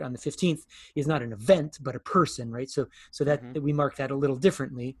our Lord, on the 15th, is not an event but a person, right? So that Mhm. we mark that a little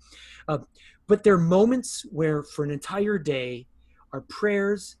differently. Uh, but there are moments where, for an entire day, our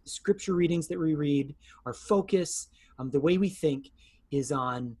prayers, scripture readings that we read, our focus, the way we think, is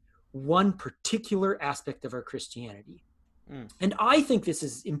on one particular aspect of our Christianity. Mm. And I think this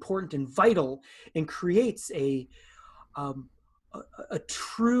is important and vital, and creates um, a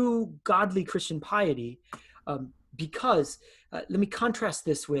true godly Christian piety, because let me contrast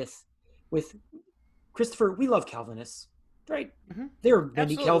this with Christopher. We love Calvinists, right? Mhm. There are many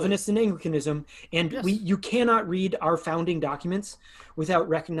Absolutely. Calvinists in Anglicanism, and Yes. you cannot read our founding documents without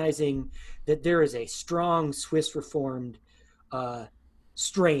recognizing that there is a strong Swiss Reformed uh,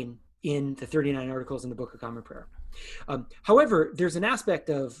 strain in the 39 Articles in the Book of Common Prayer. However, there's an aspect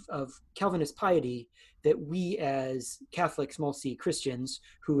of Calvinist piety that we as Catholic small c Christians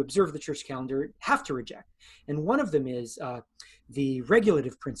who observe the church calendar have to reject. And one of them is the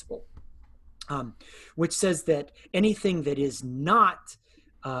regulative principle, which says that anything that is not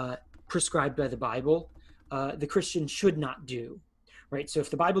prescribed by the Bible, the Christian should not do. Right. So if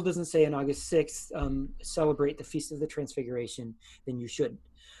the Bible doesn't say on August 6th, celebrate the Feast of the Transfiguration, then you shouldn't.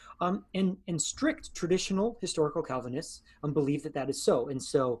 And strict traditional historical Calvinists believe that that is so. And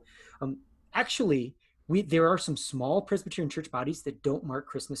so um, actually, there are some small Presbyterian church bodies that don't mark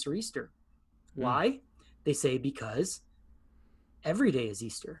Christmas or Easter. Mm. Why? They say because every day is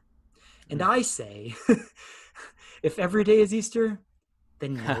Easter. And Mm. I say, if every day is Easter,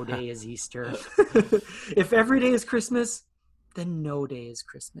 then no day is Easter. If every day is Christmas, then no day is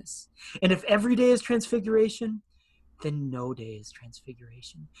Christmas. And if every day is Transfiguration, then no day is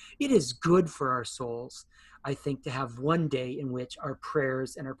Transfiguration. It is good for our souls, I think, to have one day in which our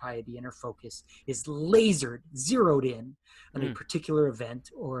prayers and our piety and our focus is lasered, zeroed in on a Mm. particular event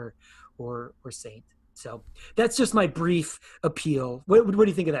or saint. So that's just my brief appeal. What do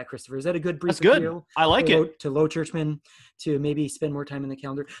you think of that, Christopher? Is that a good brief That's good. appeal I like it. to low churchmen to maybe spend more time in the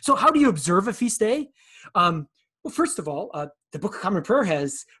calendar? So how do you observe a feast day? Well, first of all, the Book of Common Prayer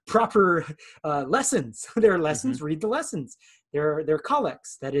has proper lessons. There are Mhm. lessons. Read the lessons. There are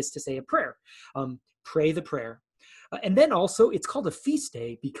collects. That is to say, a prayer. Pray the prayer, and then also it's called a feast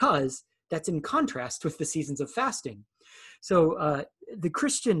day because that's in contrast with the seasons of fasting. So the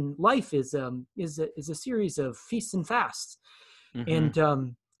Christian life is a series of feasts and fasts. Mhm.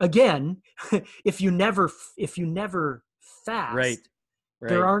 And again, if you never Right. fast,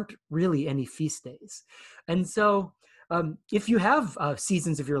 there Right. aren't really any feast days. And so if you have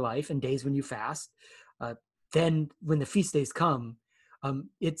seasons of your life and days when you fast, uh, then when the feast days come,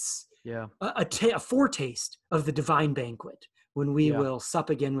 it's Yeah. a foretaste of the divine banquet when we Yeah. will sup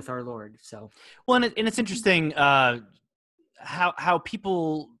again with our Lord. So Well, and it's interesting how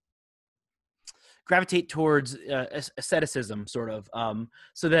people gravitate towards asceticism, sort of,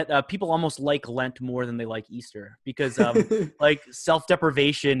 so that people almost like Lent more than they like Easter, because like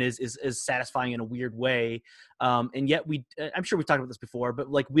self-deprivation is satisfying in a weird way, and yet I'm sure we've talked about this before, but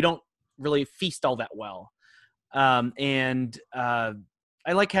like we don't really feast all that well, and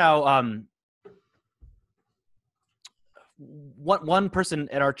I like how one person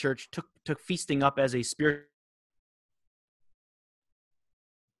at our church took feasting up as a spiritual.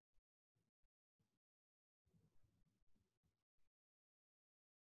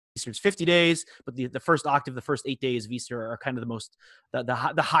 Easter's 50 days, but the first octave, the first 8 days of Easter are kind of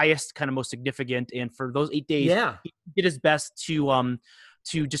the highest, kind of most significant. And for those 8 days, yeah, he did his best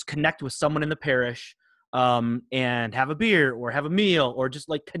to just connect with someone in the parish, and have a beer or have a meal or just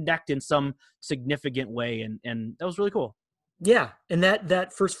like connect in some significant way. And that was really cool. yeah, and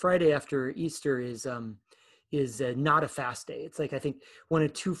that first Friday after Easter is not a fast day. It's like I think one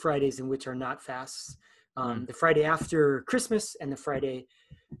of two Fridays in which are not fasts. Mm. The Friday after Christmas and the Friday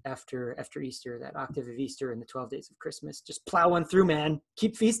after Easter, that octave of Easter and the 12 days of Christmas. Just plow on through, man.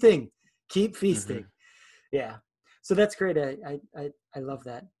 Keep feasting. Keep Mm-hmm. feasting. Yeah. So that's great. I love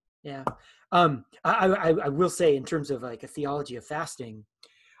that. Yeah. I will say, in terms of like a theology of fasting,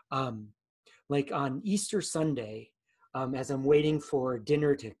 like on Easter Sunday, as I'm waiting for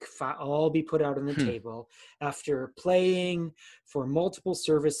dinner to all be put out on the table after playing for multiple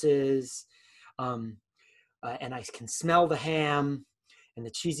services. And I can smell the ham and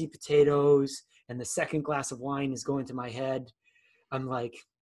the cheesy potatoes, and the second glass of wine is going to my head. I'm like,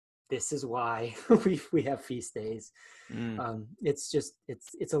 this is why we have feast days.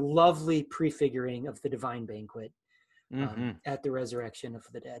 It's a lovely prefiguring of the divine banquet at the resurrection of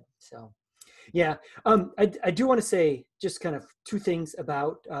the dead. So, yeah, I do want to say just kind of two things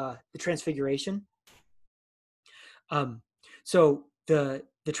about the Transfiguration. So the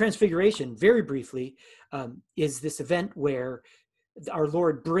Transfiguration, very briefly, is this event where our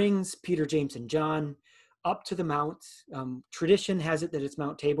Lord brings Peter, James, and John up to the mount. Tradition has it that it's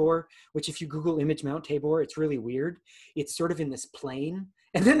Mount Tabor, which if you Google image Mount Tabor, it's really weird. It's sort of in this plain,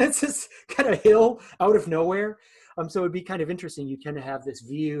 and then it's this kind of hill out of nowhere. So it'd be kind of interesting. You kind of have this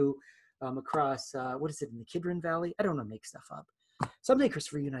view across, what is it, in the Kidron Valley? I don't know, make stuff up. Someday,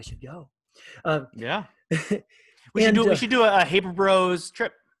 Christopher, you and I should go. Yeah. We should do a Haber Bros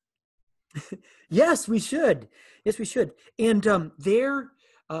trip. Yes, we should. Yes, we should. And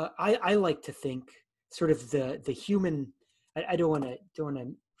I like to think sort of the human. I don't want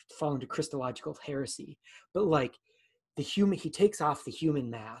to fall into Christological heresy, but like the human, he takes off the human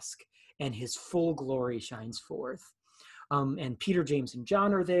mask, and his full glory shines forth. And Peter, James, and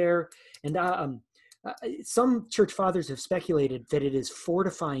John are there, and some church fathers have speculated that it is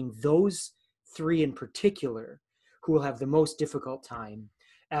fortifying those three in particular who will have the most difficult time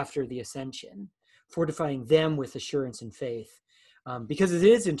after the ascension, fortifying them with assurance and faith. Because it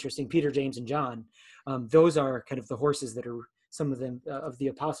is interesting, Peter, James, and John, those are kind of the horses that are, some of them, of the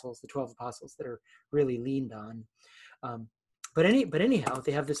apostles, the 12 apostles, that are really leaned on. But anyhow,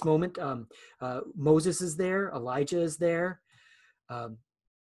 they have this moment. Moses is there, Elijah is there,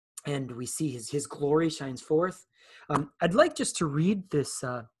 and we see his glory shines forth. I'd like just to read this.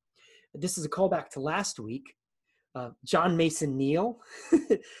 This is a callback to last week. John Mason Neal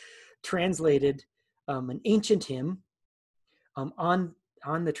translated an ancient hymn on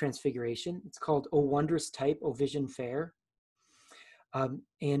the Transfiguration. It's called "O Wondrous Type, O Vision Fair," and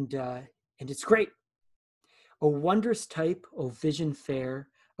it's great. O wondrous type, O vision fair,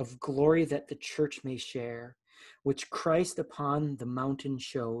 of glory that the church may share, which Christ upon the mountain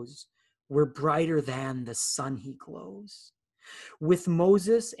shows, where brighter than the sun he glows. With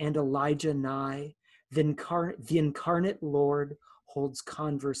Moses and Elijah nigh, the incarnate Lord holds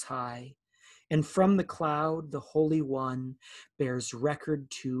converse high, and from the cloud the Holy One bears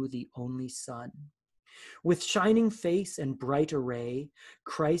record to the only Son. With shining face and bright array,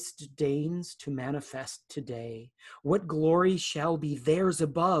 Christ deigns to manifest today what glory shall be theirs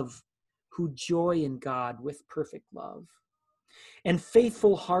above, who joy in God with perfect love. And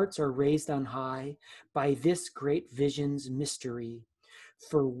faithful hearts are raised on high by this great vision's mystery,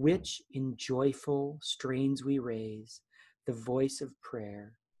 for which in joyful strains we raise the voice of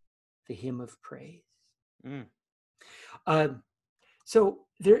prayer, the hymn of praise. So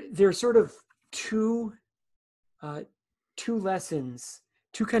there are sort of two lessons,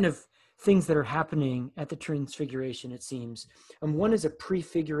 two kind of things that are happening at the Transfiguration, it seems. One is a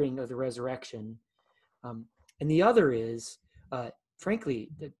prefiguring of the resurrection, and the other is,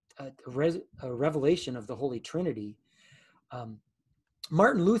 frankly, a revelation of the Holy Trinity.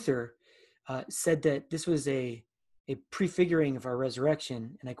 Martin Luther said that this was a prefiguring of our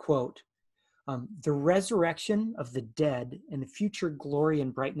resurrection, and I quote, "The resurrection of the dead and the future glory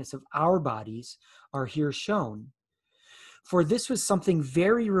and brightness of our bodies are here shown. For this was something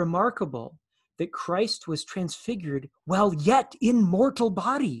very remarkable, that Christ was transfigured while yet in mortal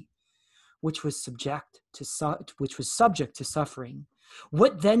body, which was subject to suffering.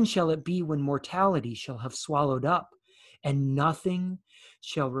 What then shall it be when mortality shall have swallowed up, and nothing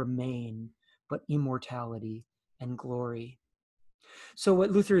shall remain but immortality and glory?" So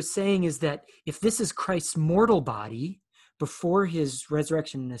what Luther is saying is that if this is Christ's mortal body before his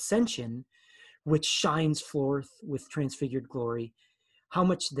resurrection and ascension, which shines forth with transfigured glory, how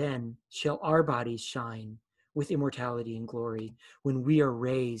much then shall our bodies shine with immortality and glory when we are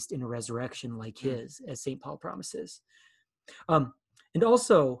raised in a resurrection like his, as St. Paul promises? And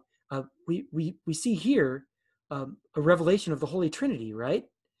also, we see here a revelation of the Holy Trinity, right?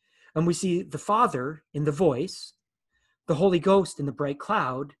 And we see the Father in the voice, the Holy Ghost in the bright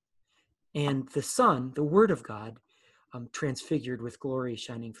cloud, and the Son, the Word of God, transfigured with glory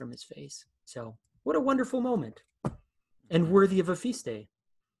shining from his face. So what a wonderful moment, and worthy of a feast day.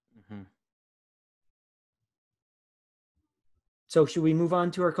 Mm-hmm. So should we move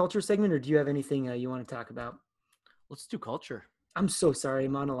on to our culture segment, or do you have anything you want to talk about? Let's do culture. I'm so sorry,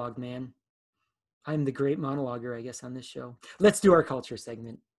 monologue man. I'm the great monologuer, I guess, on this show. Let's do our culture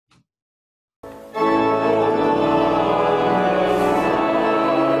segment.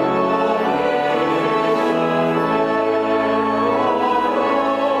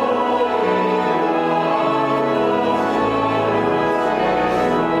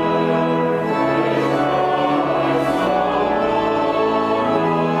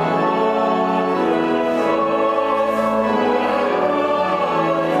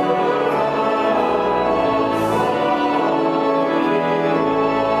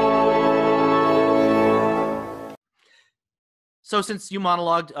 So since you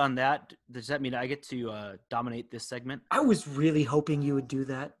monologued on that, does that mean I get to dominate this segment? I was really hoping you would do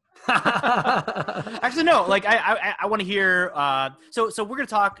that. Actually, no. Like I want to hear. So we're gonna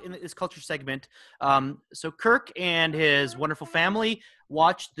talk in this culture segment. So Kirk and his wonderful family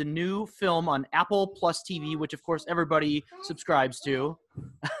watched the new film on Apple Plus TV, which of course everybody subscribes to.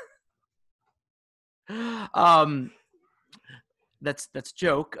 That's a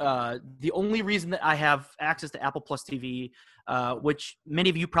joke. The only reason that I have access to Apple Plus TV, which many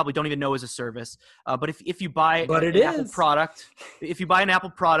of you probably don't even know is a service, but if you buy an Apple product, if you buy an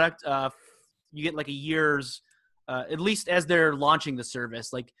Apple product, you get like a year's, at least as they're launching the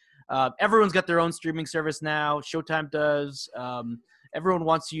service. Like everyone's got their own streaming service now. Showtime does. Everyone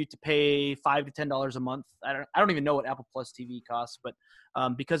wants you to pay $5 to $10 a month. I don't even know what Apple Plus TV costs, but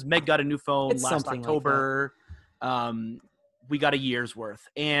because Meg got a new phone last October. We got a year's worth.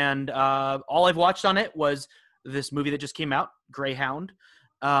 And all I've watched on it was this movie that just came out, Greyhound.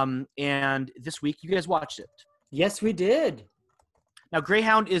 And this week, you guys watched it. Yes, we did. Now,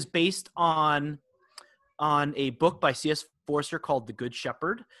 Greyhound is based on a book by C.S. Forster called The Good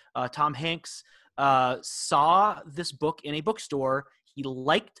Shepherd. Tom Hanks saw this book in a bookstore. He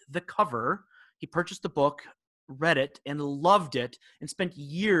liked the cover. He purchased the book, read it, and loved it, and spent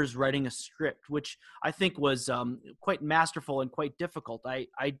years writing a script, which I think was quite masterful and quite difficult.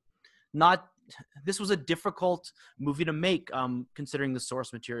 This was a difficult movie to make, considering the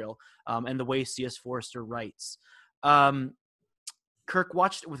source material and the way C.S. Forster writes. Kirk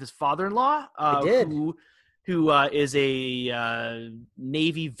watched it with his father-in-law, who is a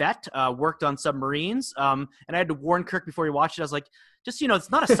Navy vet, worked on submarines. And I had to warn Kirk before he watched it. I was like, just, it's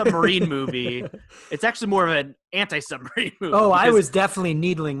not a submarine movie. It's actually more of an anti-submarine movie. Oh, I was definitely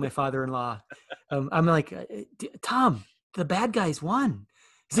needling my father-in-law. I'm like, Tom, the bad guys won.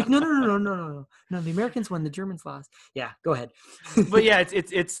 He's like, no. The Americans won, the Germans lost. Yeah, go ahead. But yeah,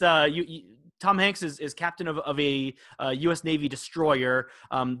 it's Tom Hanks is captain of a U.S. Navy destroyer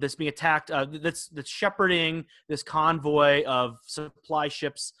that's being attacked. That's shepherding this convoy of supply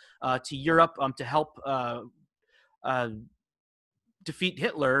ships to Europe to help defeat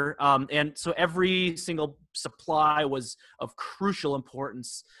Hitler. And so every single supply was of crucial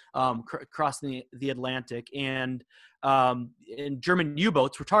importance crossing the Atlantic, and German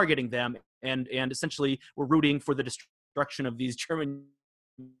U-boats were targeting them, and essentially were rooting for the destruction of these German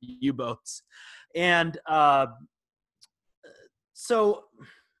U-boats. And so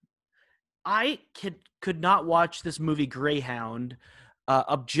I could not watch this movie Greyhound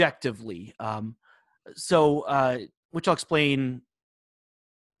objectively. Which I'll explain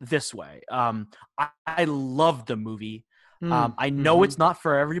this way. I love the movie. I know it's not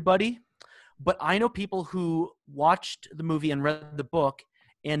for everybody, but I know people who watched the movie and read the book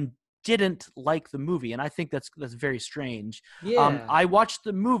and didn't like the movie, and I think that's very strange. Yeah. I watched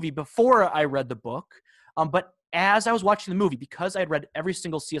the movie before I read the book, but as I was watching the movie, because I had read every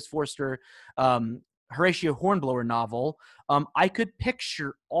single C.S. Forster Horatio Hornblower novel, I could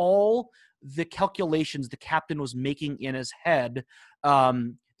picture all the calculations the captain was making in his head,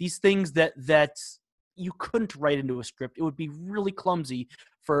 these things that you couldn't write into a script. It would be really clumsy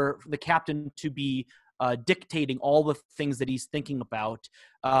for the captain to be dictating all the things that he's thinking about,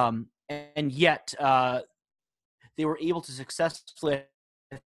 and yet they were able to successfully.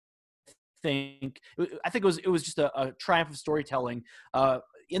 I think it was just a triumph of storytelling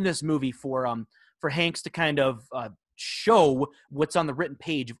in this movie for Hanks to kind of show what's on the written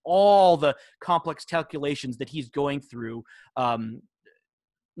page of all the complex calculations that he's going through.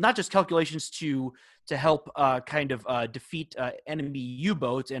 Not just calculations to help defeat enemy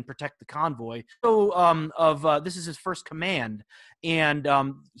U-boats and protect the convoy. So this is his first command, and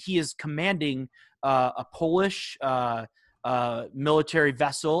he is commanding a Polish military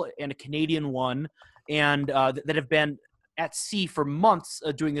vessel and a Canadian one, and that have been at sea for months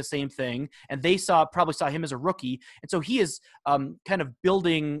doing the same thing, and they probably saw him as a rookie, and so he is kind of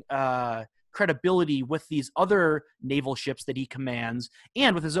building credibility with these other naval ships that he commands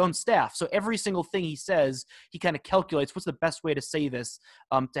and with his own staff. So every single thing he says, he kind of calculates what's the best way to say this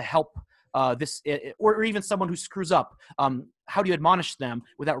to help or even someone who screws up, how do you admonish them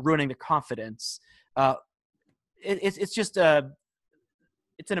without ruining their confidence? It's just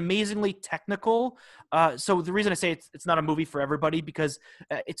it's an amazingly technical. So the reason I say it's not a movie for everybody, because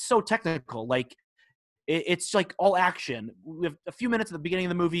it's so technical. Like it's like all action. We have a few minutes at the beginning of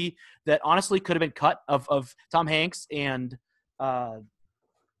the movie that honestly could have been cut of Tom Hanks and I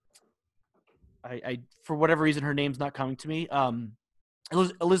for whatever reason her name's not coming to me.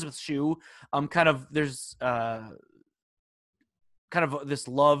 Elizabeth Shue. Kind of there's kind of this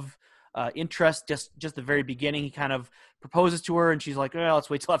love interest just the very beginning. He kind of proposes to her and she's like, oh, let's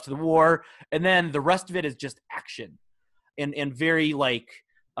wait till after the war, and then the rest of it is just action and very like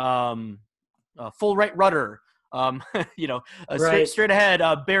full right rudder, Right. straight ahead,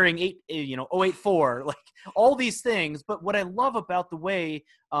 bearing 084, like all these things. But what I love about the way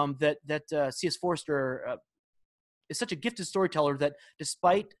that C.S. Forster is such a gifted storyteller, that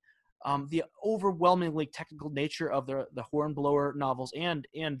despite the overwhelmingly technical nature of the Hornblower novels and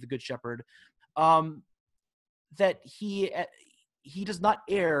The Good Shepherd, that he does not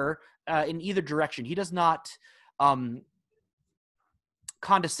err in either direction. He does not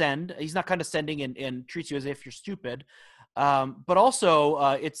condescend. He's not condescending and treats you as if you're stupid. But also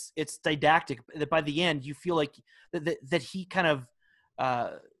it's didactic, that by the end you feel like that he kind of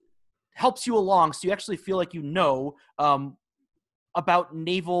helps you along, so you actually feel like about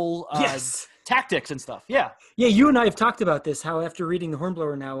naval Yes. tactics and stuff. Yeah. Yeah, you and I have talked about this, how after reading the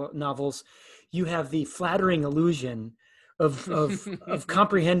Hornblower novels, you have the flattering illusion of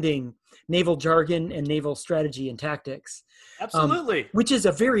comprehending naval jargon and naval strategy and tactics. Absolutely. Which is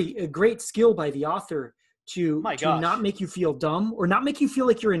a great skill by the author to gosh. not make you feel dumb or not make you feel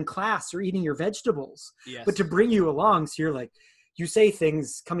like you're in class or eating your vegetables, Yes. but to bring you along. So you're like, you say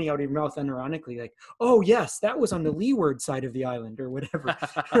things coming out of your mouth unironically, like, oh yes, that was on the leeward side of the island or whatever,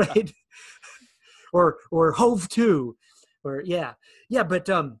 right? or hove to, or yeah. But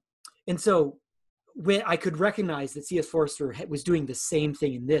and so when I could recognize that C.S. Forster was doing the same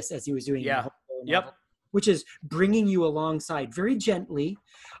thing in this as he was doing in the Hornblower novel, which is bringing you alongside very gently,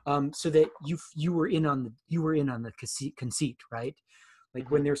 so that you were in on the conceit, right? Like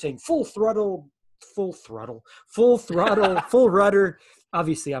when they're saying full throttle, full rudder.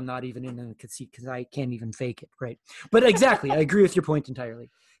 Obviously, I'm not even in the conceit because I can't even fake it, right? But exactly, I agree with your point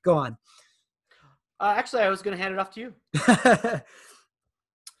entirely. Go on. Actually, I was going to hand it off to you.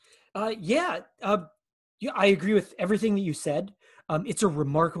 Yeah, I agree with everything that you said. It's a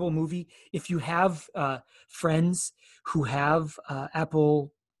remarkable movie. If you have friends who have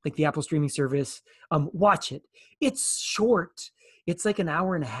Apple, like the Apple streaming service, watch it. It's short. It's like an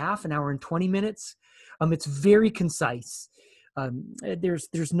hour and a half, an hour and 20 minutes. It's very concise.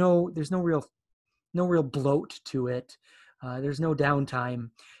 There's no real bloat to it. There's no downtime.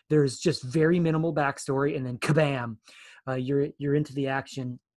 There's just very minimal backstory, and then kabam, you're into the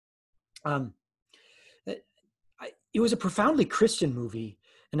action. It was a profoundly Christian movie,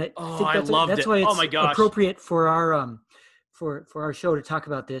 and I think that's why it's appropriate for our for our show to talk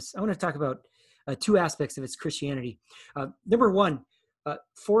about this. I want to talk about two aspects of its Christianity. Number one,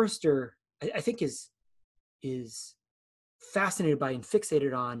 Forster, I think is fascinated by and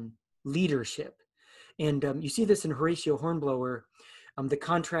fixated on leadership, and you see this in Horatio Hornblower, the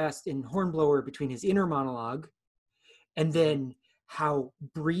contrast in Hornblower between his inner monologue and then how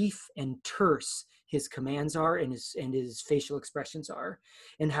brief and terse his commands are and his facial expressions are,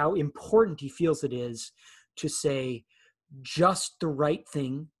 and how important he feels it is to say just the right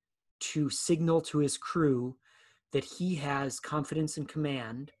thing to signal to his crew that he has confidence and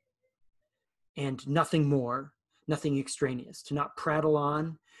command, and nothing more, nothing extraneous, to not prattle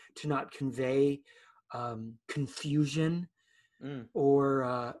on, to not convey confusion or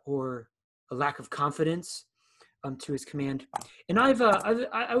a lack of confidence to his command. And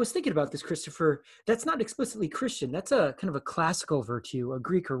I was thinking about this, Christopher. That's not explicitly Christian. That's a kind of a classical virtue, a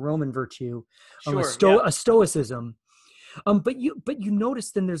Greek or Roman virtue, a stoicism. But you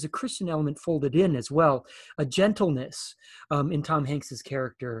notice then there's a Christian element folded in as well, a gentleness in Tom Hanks's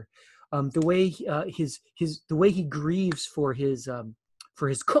character, the way the way he grieves for his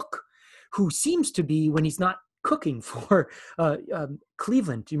cook, who seems to be, when he's not cooking for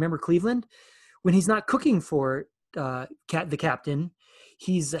Cleveland. Do you remember Cleveland? When he's not cooking for the captain,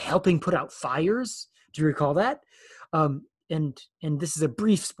 he's helping put out fires. Do you recall that? And this is a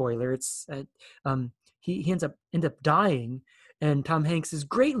brief spoiler. It's he ends up dying, and Tom Hanks is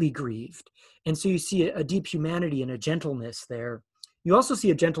greatly grieved. And so you see a deep humanity and a gentleness there. You also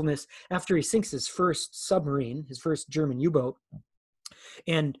see a gentleness after he sinks his first submarine, his first German U-boat.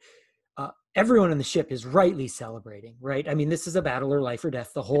 And everyone on the ship is rightly celebrating, right? I mean, this is a battle or life or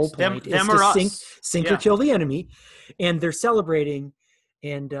death. The whole It's them point is or to us. sink Yeah. or kill the enemy, and they're celebrating.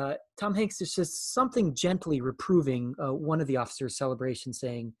 And Tom Hanks is just something gently reproving one of the officers' celebration,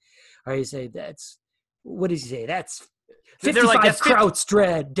 saying, "Or you say what does he say? That's They're 55 like, that's 50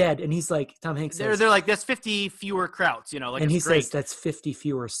 Krauts dead." And he's like, Tom Hanks says, They're like, that's 50 fewer Krauts, like, and it's he great. says that's 50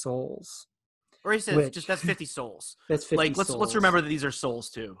 fewer souls. Or he says, which- just that's 50 souls. That's 50 Like, let's souls. remember that these are souls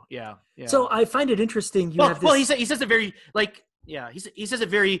too. Yeah. So I find it interesting. Well, he says it very, like, yeah, he says it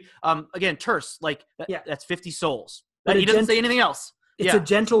very, again, terse, like, that's 50 souls. But He doesn't say anything else. It's a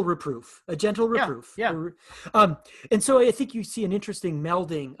gentle reproof. Yeah. And so I think you see an interesting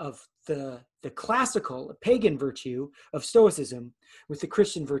melding of the classical pagan virtue of Stoicism with the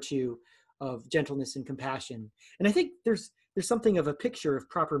Christian virtue of gentleness and compassion. And I think there's something of a picture of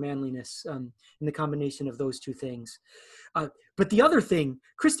proper manliness in the combination of those two things. But the other thing,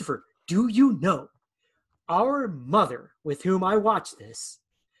 Christopher, do you know our mother with whom I watched this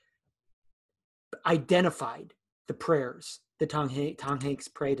identified the prayers that Tom Hanks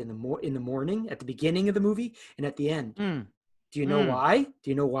prayed in the morning, at the beginning of the movie, and at the end. Do you know why? Do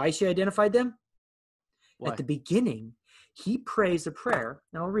you know why she identified them? Why? At the beginning, he prays a prayer.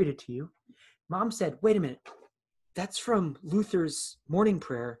 Now I'll read it to you. Mom said, "Wait a minute. That's from Luther's morning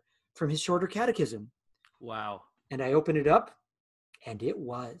prayer from his shorter catechism." Wow. And I opened it up, and it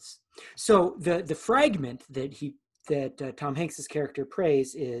was. So the fragment that Tom Hanks's character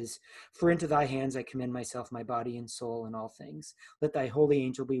prays is, "For into thy hands I commend myself, my body and soul and all things. Let thy holy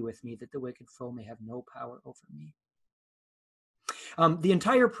angel be with me, that the wicked foe may have no power over me." The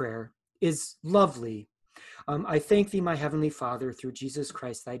entire prayer is lovely. "I thank thee, my heavenly Father, through Jesus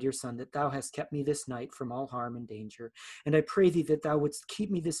Christ, thy dear Son, that thou hast kept me this night from all harm and danger. And I pray thee that thou wouldst keep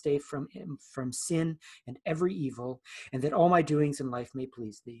me this day from sin and every evil, and that all my doings in life may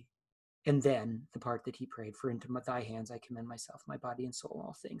please thee." And then the part that he prayed, "For into thy hands I commend myself, my body and soul,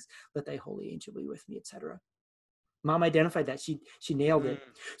 all things. Let thy holy angel be with me," etc. Mom identified that. She nailed it.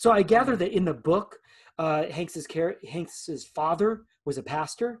 So I gather that in the book, Hanks's father was a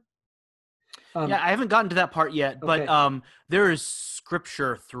pastor. I haven't gotten to that part yet, Okay. but there is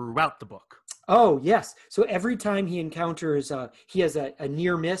scripture throughout the book. Oh, yes. So every time he encounters, he has a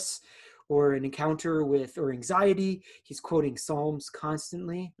near miss or an encounter or anxiety, he's quoting Psalms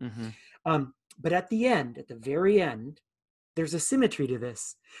constantly. But at the very end, there's a symmetry to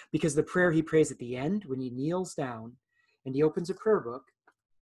this, because the prayer he prays at the end, when he kneels down and he opens a prayer book,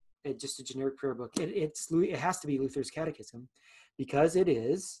 just a generic prayer book, it has to be Luther's Catechism, because it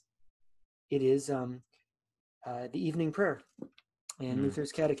is the evening prayer in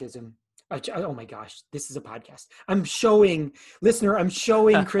Luther's Catechism. Oh my gosh, this is a podcast. I'm showing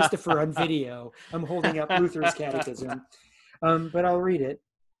Christopher on video. I'm holding up Luther's Catechism, but I'll read it.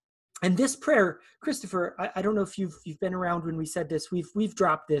 And this prayer, Christopher, I don't know if you've been around when we said this. We've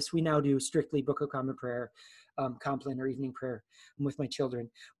dropped this. We now do strictly Book of Common Prayer, Compline or evening prayer with my children.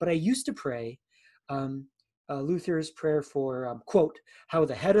 But I used to pray Luther's prayer for, quote, "how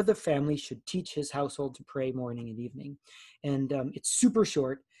the head of the family should teach his household to pray morning and evening." And it's super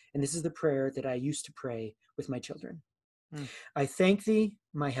short. And this is the prayer that I used to pray with my children. "I thank thee,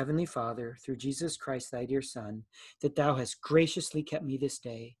 my heavenly Father, through Jesus Christ, thy dear Son, that thou hast graciously kept me this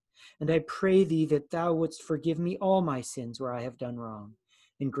day. And I pray thee that thou wouldst forgive me all my sins where I have done wrong,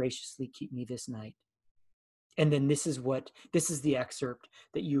 and graciously keep me this night." And then this is the excerpt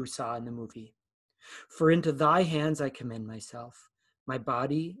that you saw in the movie. "For into thy hands I commend myself, my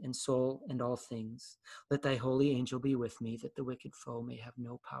body and soul and all things. Let thy holy angel be with me, that the wicked foe may have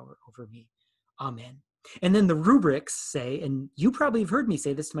no power over me. Amen." And then the rubrics say, and you probably have heard me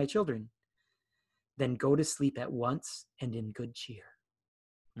say this to my children, "Then go to sleep at once and in good cheer."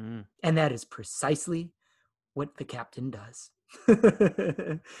 And that is precisely what the captain does.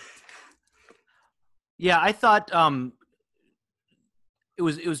 Yeah, I thought it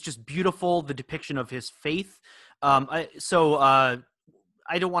was just beautiful, the depiction of his faith. I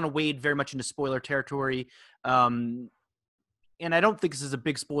don't want to wade very much into spoiler territory, and I don't think this is a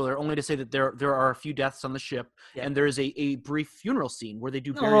big spoiler. Only to say that there are a few deaths on the ship, and there is a brief funeral scene where they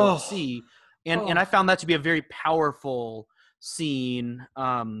do burial at sea, and I found that to be a very powerful scene.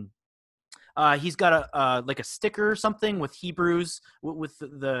 He's got a sticker or something with Hebrews, with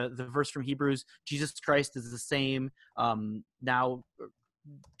the verse from Hebrews. Jesus Christ is the same now,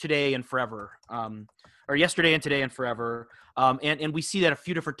 today and forever, or yesterday and today and forever. And we see that a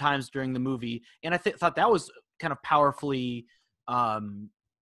few different times during the movie. And I thought that was kind of powerfully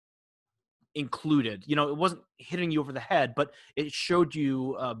included. It wasn't hitting you over the head, but it showed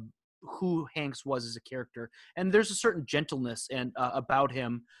you who Hanks was as a character, and there's a certain gentleness and about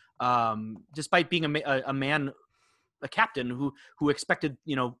him, despite being a man, a captain who expected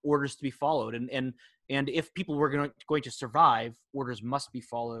orders to be followed, and if people were going to survive, orders must be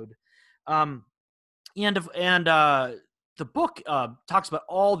followed. The book talks about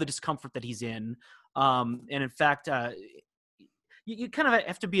all the discomfort that he's in, and in fact, you kind of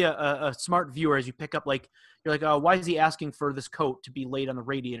have to be a smart viewer as you pick up, like, you're like, oh, why is he asking for this coat to be laid on the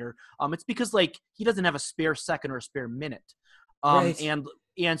radiator? It's because, like, he doesn't have a spare second or a spare minute. Right.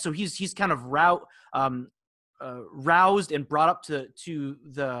 And so he's kind of roused and brought up to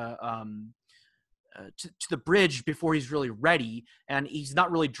the bridge before he's really ready, and he's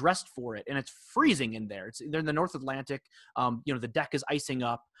not really dressed for it, and it's freezing in there. They're in the North Atlantic. The deck is icing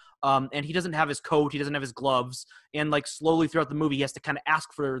up, and he doesn't have his coat, he doesn't have his gloves, and like slowly throughout the movie he has to kind of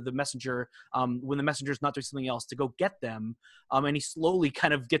ask for the messenger, when the messenger's not doing something else, to go get them, and he slowly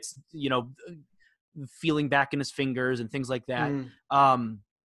kind of gets feeling back in his fingers and things like that.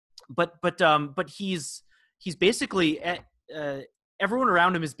 But he's basically everyone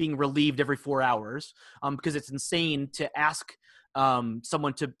around him is being relieved every 4 hours, because it's insane to ask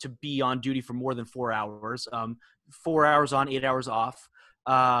someone to be on duty for more than 4 hours, 4 hours on, 8 hours off.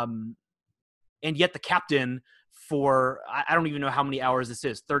 And yet the captain, for I don't even know how many hours this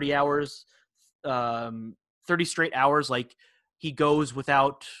is, 30 hours, 30 straight hours, like, he goes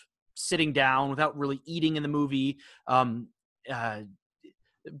without sitting down, without really eating in the movie,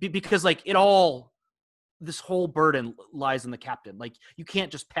 because like this whole burden lies on the captain. Like, you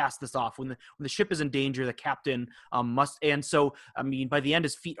can't just pass this off. When the ship is in danger, the captain must. And so, I mean, by the end,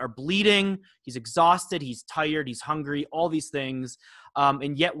 his feet are bleeding. He's exhausted. He's tired. He's hungry. All these things.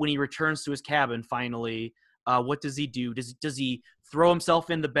 And yet, when he returns to his cabin, finally, what does he do? Does he throw himself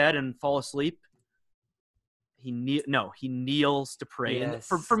in the bed and fall asleep? He kneels to pray.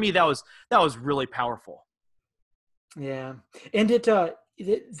 Yes. And for me, that was really powerful. Yeah, and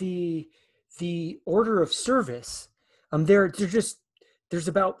the order of service, there's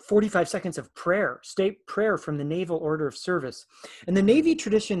about 45 seconds of state prayer from the Naval Order of Service, and the Navy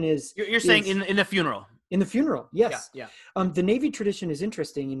tradition is. You're saying in the funeral. In the funeral, yes. Yeah. The Navy tradition is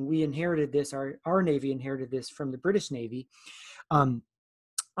interesting, and we inherited this. Our Navy inherited this from the British Navy. On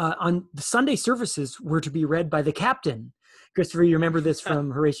the Sunday services were to be read by the captain. Christopher, you remember this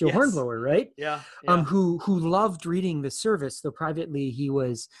from Horatio Yes. Hornblower, right? Yeah. Who loved reading the service, though privately he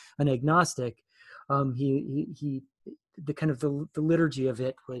was an agnostic. He the kind of the liturgy of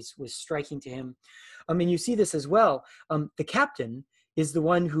it was striking to him. And you see this as well. The captain is the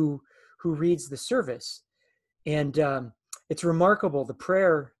one who reads the service, and it's remarkable, the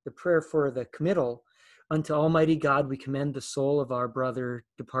prayer for the committal. Unto Almighty God we commend the soul of our brother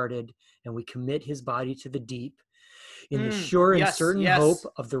departed, and we commit his body to the deep, in the sure and certain hope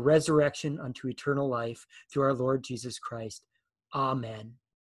of the resurrection unto eternal life through our Lord Jesus Christ. Amen.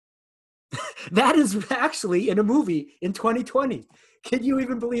 That is actually in a movie in 2020. Can you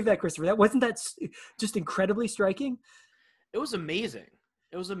even believe that, Christopher? Wasn't that just incredibly striking? It was amazing.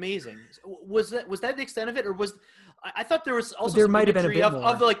 Was that the extent of it, or I thought there was also there some might have been a imagery bit more.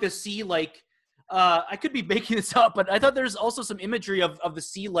 of like the sea, like I could be making this up, but I thought there's also some imagery of the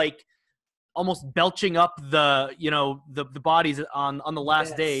sea, like almost belching up the bodies on the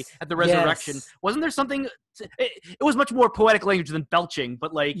last day at the resurrection. Yes. Wasn't there something? It was much more poetic language than belching,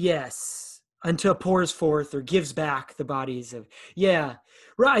 but like, yes, until pours forth or gives back the bodies of, yeah,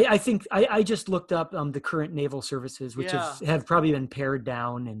 right. I think I just looked up the current naval services, which have probably been pared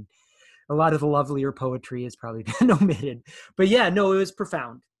down, and a lot of the lovelier poetry has probably been omitted. But yeah, no, it was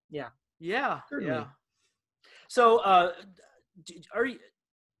profound. Yeah. Certainly. Yeah. So,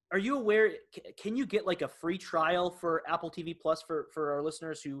 are you aware? Can you get like a free trial for Apple TV Plus for our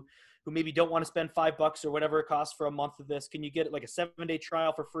listeners who maybe don't want to spend $5 or whatever it costs for a month of this? Can you get like a 7-day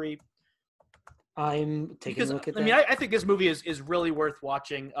trial for free? I'm taking a look at that. I mean, I think this movie is really worth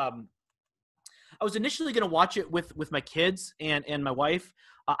watching. I was initially going to watch it with my kids and my wife.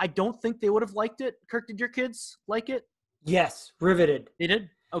 I don't think they would have liked it. Kirk, did your kids like it? Yes, riveted. They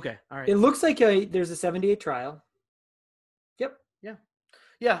did? Okay, all right. It looks like there's a 7-day trial. Yep.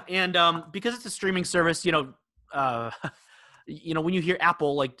 Yeah, and because it's a streaming service, when you hear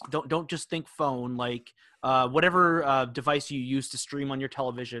Apple, like don't just think phone, like whatever device you use to stream on your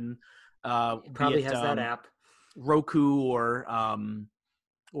television, it probably has that app, Roku or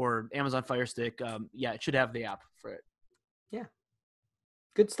Amazon Fire Stick. It should have the app for it. Yeah,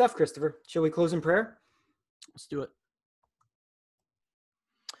 good stuff, Christopher. Shall we close in prayer? Let's do it.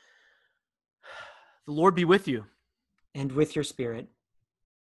 The Lord be with you. And with your spirit.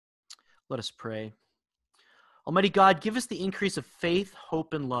 Let us pray. Almighty God, give us the increase of faith,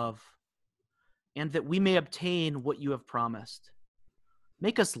 hope, and love, and that we may obtain what you have promised.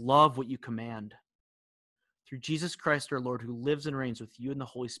 Make us love what you command. Through Jesus Christ our Lord, who lives and reigns with you in the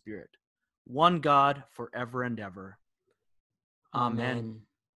Holy Spirit, one God, forever and ever. Amen.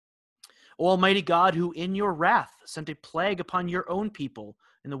 O Almighty God, who in your wrath sent a plague upon your own people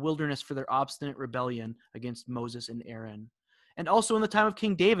in the wilderness for their obstinate rebellion against Moses and Aaron, and also in the time of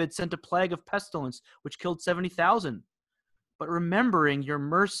King David sent a plague of pestilence which killed 70,000, but remembering your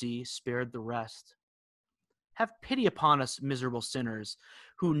mercy spared the rest. Have pity upon us, miserable sinners,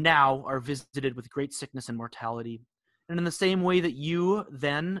 who now are visited with great sickness and mortality. And in the same way that you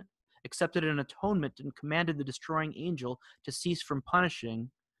then accepted an atonement and commanded the destroying angel to cease from punishing,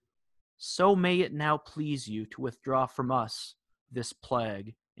 so may it now please you to withdraw from us this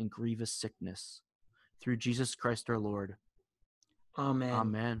plague and grievous sickness. Through Jesus Christ our Lord. Amen.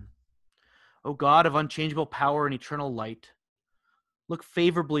 Amen. O God of unchangeable power and eternal light, look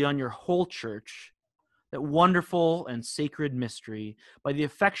favorably on your whole church, that wonderful and sacred mystery, by the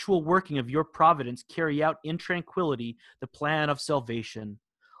effectual working of your providence, carry out in tranquility the plan of salvation.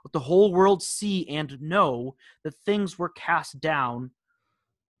 Let the whole world see and know that things which were cast down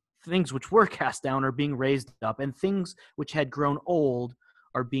are being raised up, and things which had grown old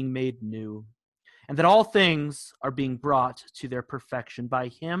are being made new, and that all things are being brought to their perfection by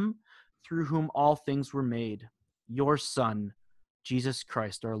him through whom all things were made, your Son, Jesus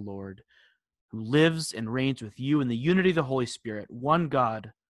Christ our Lord, who lives and reigns with you in the unity of the Holy Spirit, one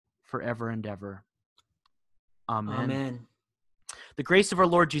God, forever and ever. Amen. Amen. The grace of our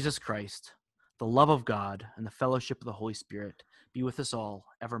Lord Jesus Christ, the love of God, and the fellowship of the Holy Spirit be with us all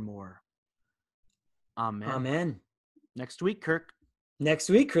evermore. Amen. Amen. Next week, Kirk. Next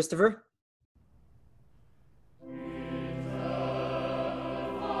week, Christopher.